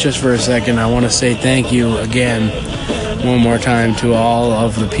serious just for a second. I want to say thank you again, one more time, to all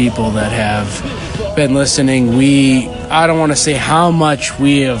of the people that have been listening. I don't want to say how much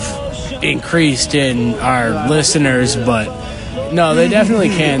we have increased in our listeners, but no, they definitely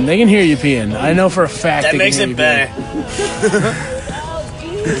can. They can hear you peeing. I know for a fact That they makes can it hear you better.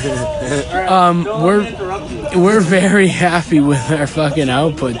 We're very happy with our fucking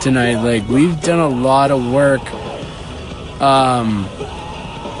output tonight. Like, we've done a lot of work.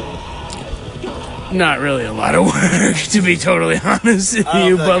 Not really a lot of work, to be totally honest with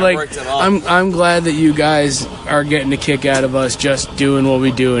you, but like, I'm glad that you guys are getting a kick out of us just doing what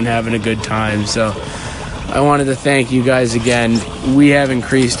we do and having a good time. So I wanted to thank you guys again. We have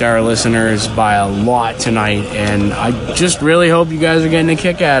increased our listeners by a lot tonight, and I just really hope you guys are getting a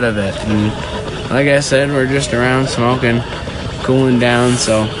kick out of it. And like I said, we're just around smoking, cooling down,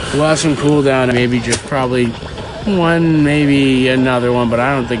 so we'll have some cool down, maybe just probably one, maybe another one, but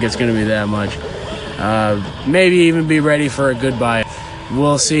I don't think it's going to be that much. Maybe even be ready for a goodbye.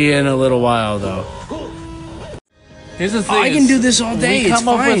 We'll see you in a little while, though. Here's the thing. I can do this all day. We It's come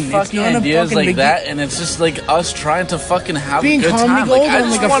up fine. with It's fucking not a ideas fucking like big that, and it's just like us trying to fucking have being a good comedy time. gold Like, I on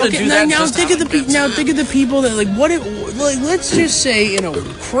just like a want to fucking. do that. Now just to think of have the a good now think of the people that let's just say in a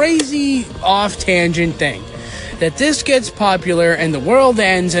crazy off tangent thing that this gets popular and the world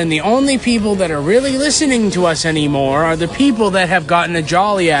ends, and the only people that are really listening to us anymore are the people that have gotten a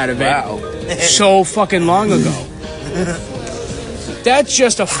jolly out of it so fucking long ago. That's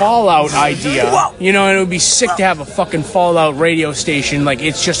just a Fallout idea, you know, and it would be sick to have a fucking Fallout radio station. Like,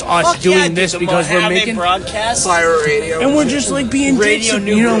 it's just us doing this because we're making broadcast Fire radio. and we're just like being Radio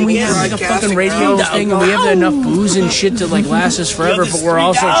dicks. You know, we have like a fucking radio thing, and we have enough booze and shit to like last us forever. But we're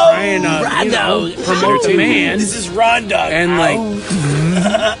also trying to, you know, promote the man. This is Ry-Dawg. And like,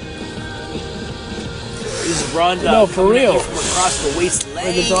 This is Ry-Dawg. no, for real. From across the wasteland.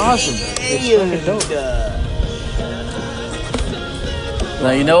 Like, it's awesome. It's fucking dope. Now,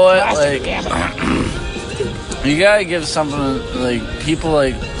 you know what? Like, you gotta give something, like, people,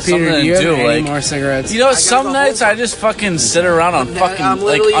 like, something Peter, do to you have do. any Like, more cigarettes? you know, some nights I just fucking sit around on fucking,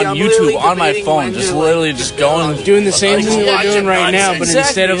 like, on YouTube, on my phone, just literally just going. Doing the same thing we're doing right now, but Exactly.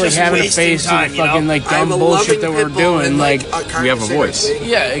 instead of like having a face and the fucking like dumb bullshit that we're doing, like we have a voice.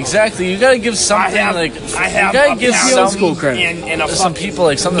 Yeah, exactly. You gotta give something, like, you gotta give some people,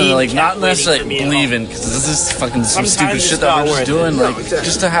 like, something to, like, not necessarily believe in, because this is fucking some stupid shit that we're just doing, like,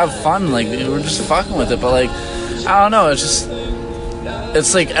 just to have fun, like, we're just fucking with it, but, like, I don't know, it's just,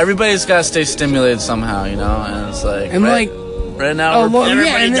 it's like everybody's gotta stay stimulated somehow, you know, and it's like, and right, like right now, a lot,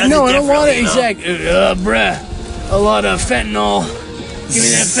 yeah, and does no, it and a lot of differently, a lot of fentanyl Give me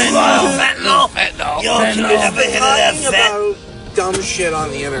that fentanyl. Fentanyl. Yo, can you ever hit that about dumb shit on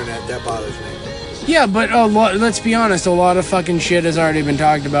the internet that bothers me. Yeah, but let's be honest, a lot of fucking shit has already been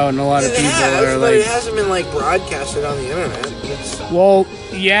talked about, and a lot of people are but like... it hasn't been, like, broadcasted on the internet. Well,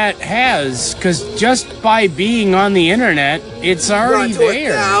 yeah, it has, because just by being on the internet, it's already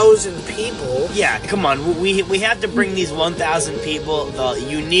there. 1,000 people. Yeah, come on. We have to bring these 1,000 people the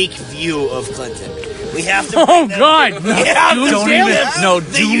unique view of Clinton. We have to. Oh God!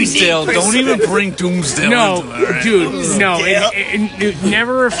 Doomsdale. Don't even bring Doomsdale. No, into it, right? dude, no.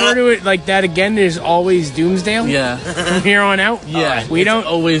 Never refer to it like that again. There's always Doomsdale. Yeah. From here on out. Yeah. We don't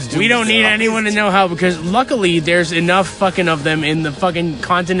always. Doomsdale. We don't need anyone to know how, because luckily there's enough fucking of them in the fucking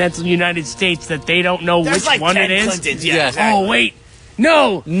continental United States that they don't know There's which like one 10 it is. Clintons, yeah, exactly. Oh wait.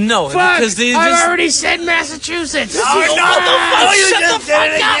 No, fuck! Because they I've just already said Massachusetts. Oh, you just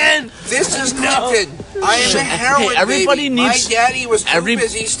did it again. This is Clinton. I am a heroin everybody baby. needs- My daddy was too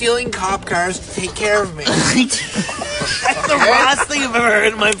busy stealing cop cars to take care of me. That's the last thing I've ever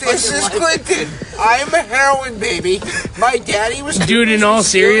heard in my fucking life. This is Clinton. I am a heroin baby. My daddy was too Dude, in busy all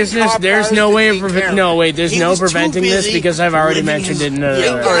stealing seriousness, cop there's cars no to way of take care of no me. wait. There's He no was too preventing this busy because I've already living mentioned it in his-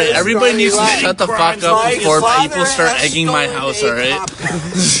 another. All right, everybody needs to shut the fuck up My before father people start has egging my stolen house. a All right. cop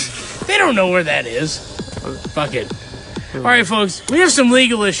car. They don't know where that is. Fuck it. All right, folks, we have some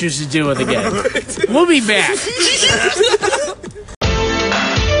legal issues to deal with again. We'll be back.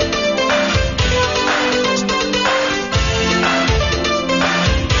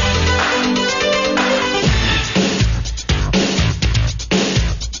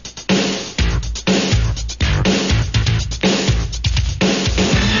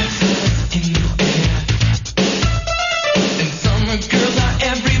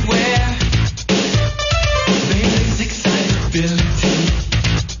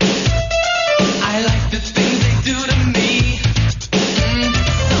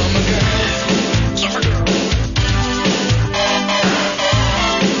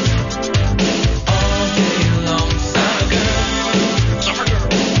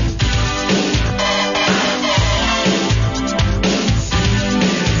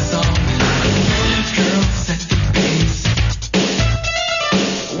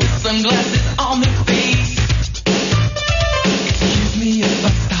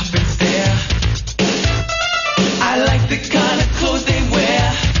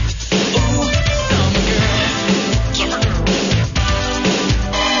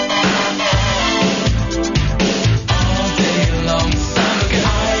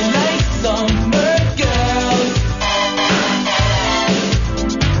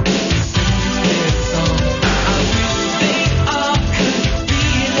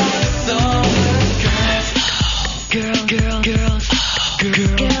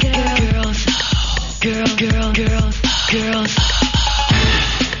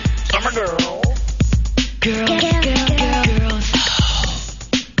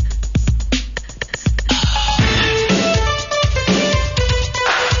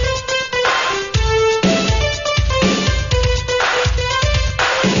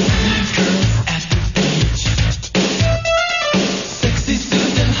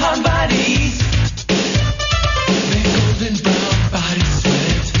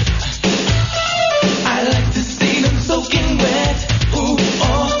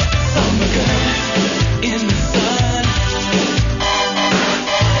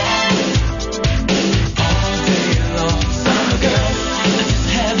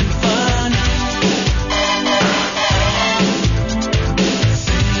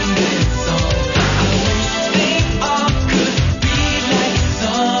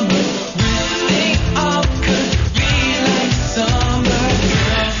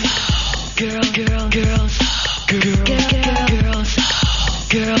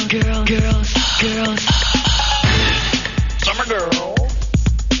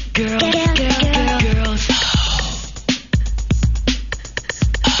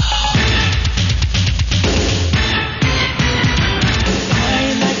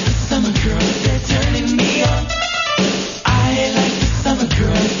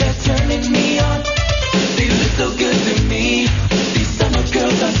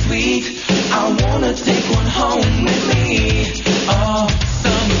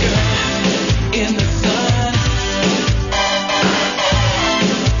 In the sun.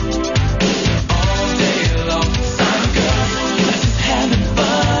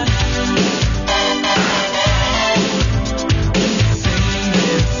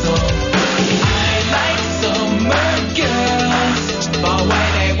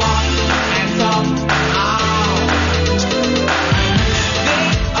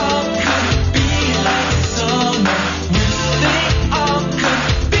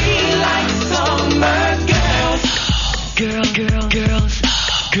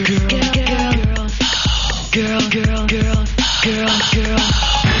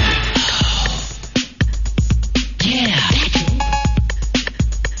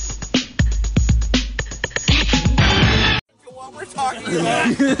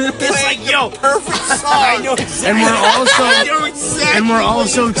 It's like, yo, perfect song. I know exactly. And we're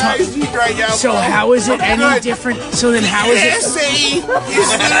also talking. So how is it any different? So then how is it? S2E is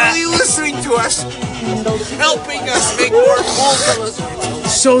literally listening to us, helping us make more fools.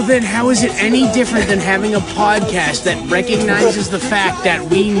 So then how is it any different than having a podcast that recognizes the fact that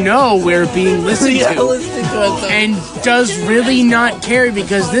we know we're being listened to and does really not care,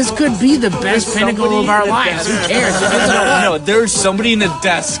 because this could be the best pinnacle of our lives. Who cares? No, there's somebody in the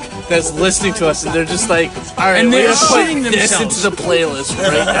desk that's listening to us, and they're just like, all right, and they're we're gonna shitting put this themselves into the playlist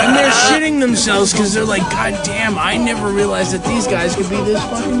right now. And they're shitting themselves because they're like, God damn, I never realized that these guys could be this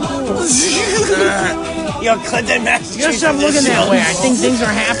fucking cool. Yo, Clinton, Massachusetts. You gotta stop looking that way. I think things are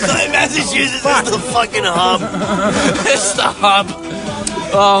happening. Clinton, Massachusetts is the fucking hub. It's the hub.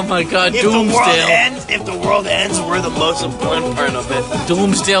 Oh my God, Doomsdale. If the world ends, we're the most important part of it.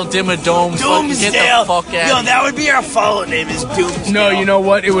 Doomsdale, Dimmadome. Doomsdale. Get the fuck out. Yo, that would be our follow name, is Doomsdale. No, you know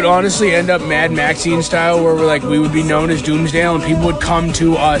what? It would honestly end up Mad Maxine style, where we would be known as Doomsdale, and people would come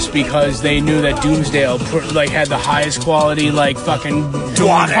to us because they knew that Doomsdale had the highest quality fucking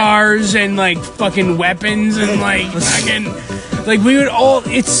cars and fucking weapons and fucking. We would all.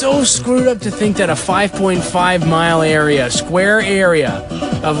 It's so screwed up to think that a 5.5 mile area, square area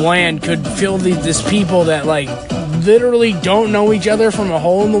of land could fill this people that literally don't know each other from a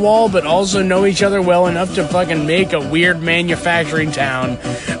hole in the wall, but also know each other well enough to fucking make a weird manufacturing town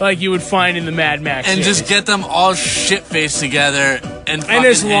like you would find in the Mad Max and series. just get them all shit-faced together and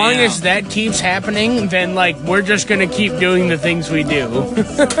as long as that keeps happening, then we're just gonna keep doing the things we do.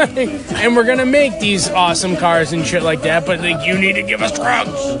 And we're gonna make these awesome cars and shit like that, but you need to give us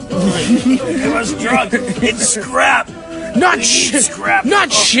drugs. Give us drugs. It's scrap. Not shit. Scrap.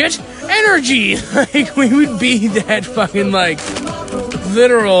 Not shit. Energy. We would be that fucking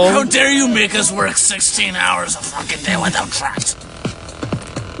literal. How dare you make us work 16 hours a fucking day without drugs?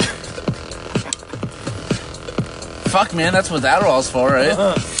 Fuck, man, that's what Adderall's for, right?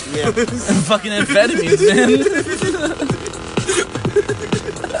 Yeah. Fucking amphetamines, man.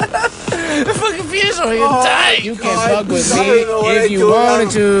 Fucking fears or you die. You can fuck with me if you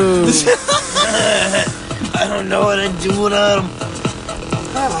wanted to. I don't know what I'd do without him.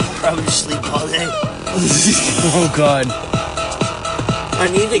 I'd probably sleep all day. Oh God. I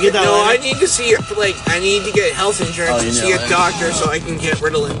need to get I need to see I need to get health insurance and see a doctor so I can get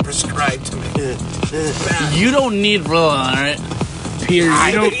Ritalin prescribed to me. You don't need Ritalin, alright? Peter,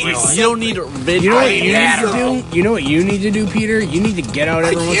 you don't need You know what you need to do? You know what you need to do, Peter? You need to get out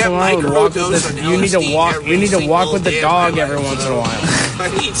every once in a while and walk with you need to walk with the dog every once in a while. I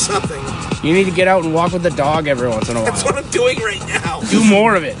need something. You need to get out and walk with the dog every once in a while. That's what I'm doing right now. Do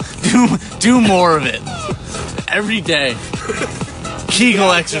more of it. Do more of it. Every day.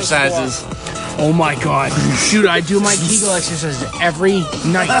 Kegel exercises. Oh my God. Dude, I do my Kegel exercises every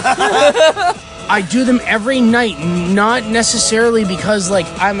night. I do them every night, not necessarily because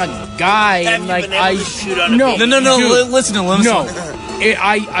I'm a guy and No, listen to him. No.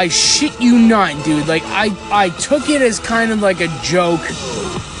 I shit you not, dude. I took it as kind of a joke.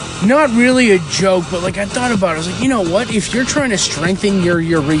 Not really a joke, but I thought about it. I was like, you know what? If you're trying to strengthen your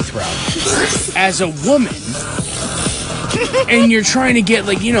urethra as a woman, and you're trying to get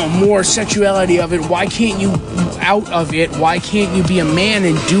more sexuality of it, why can't you why can't you be a man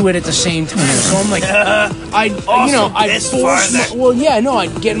and do it at the same time? So I'm like, I'd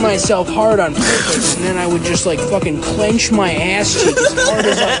get myself hard on purpose, and then I would just fucking clench my ass cheek as hard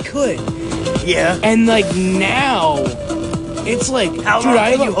as I could. Yeah. And now it's how long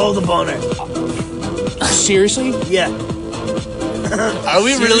can you hold a boner? Seriously? Yeah. Are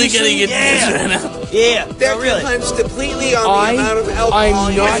we really getting into this right now? Yeah, that depends completely on the amount of alcohol.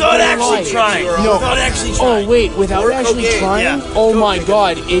 I'm not without actually trying. No. Without actually trying. Oh wait, without actually trying? Yeah. Oh my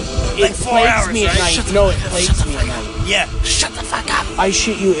God, it plagues me at night. No, it plagues me at night. Yeah. Shut the fuck up. I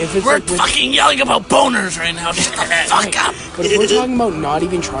shit you if it's We're fucking yelling about boners right now. Shut the fuck up. But if we're talking about not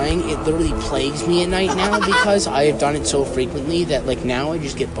even trying, it literally plagues me at night now because I have done it so frequently that now I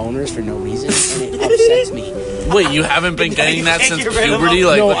just get boners for no reason and it upsets me. Wait, you haven't been getting that since puberty?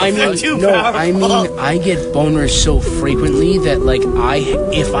 I get boners so frequently that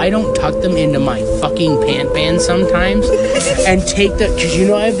if I don't tuck them into my fucking pant band sometimes and take because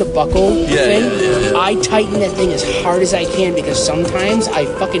I have the buckle thing, I tighten that thing as hard as I can because sometimes I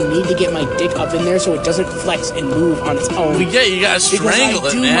fucking need to get my dick up in there so it doesn't flex and move on its own. You gotta strangle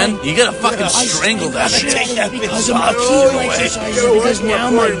it, man. You gotta fucking strangle that shit. Because of my Kegel exercises, because now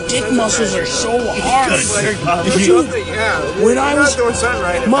my dick muscles are so hard. When I was doing something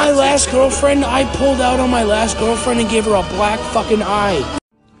right. my last girlfriend, I pulled out on my last girlfriend and gave her a black fucking eye.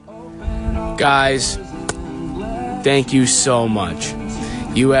 Guys, thank you so much.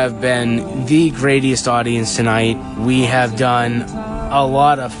 You have been the greatest audience tonight. We have done a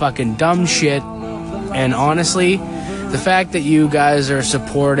lot of fucking dumb shit. And honestly, the fact that you guys are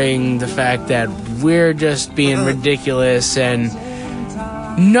supporting the fact that we're just being ridiculous and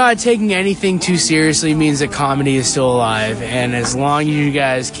not taking anything too seriously means that comedy is still alive. And as long as you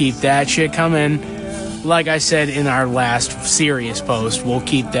guys keep that shit coming, like I said in our last serious post, we'll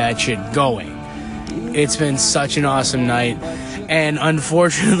keep that shit going. It's been such an awesome night. And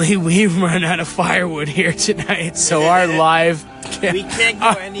unfortunately, we've run out of firewood here tonight, so our live... We can't go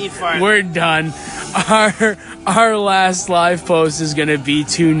any farther. We're done. Our last live post is going to be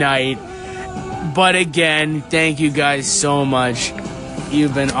tonight. But again, thank you guys so much.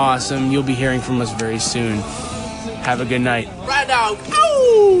 You've been awesome. You'll be hearing from us very soon. Have a good night. Ry-Dawg.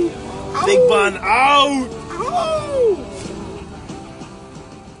 Ow! Big Bonn out. Ow!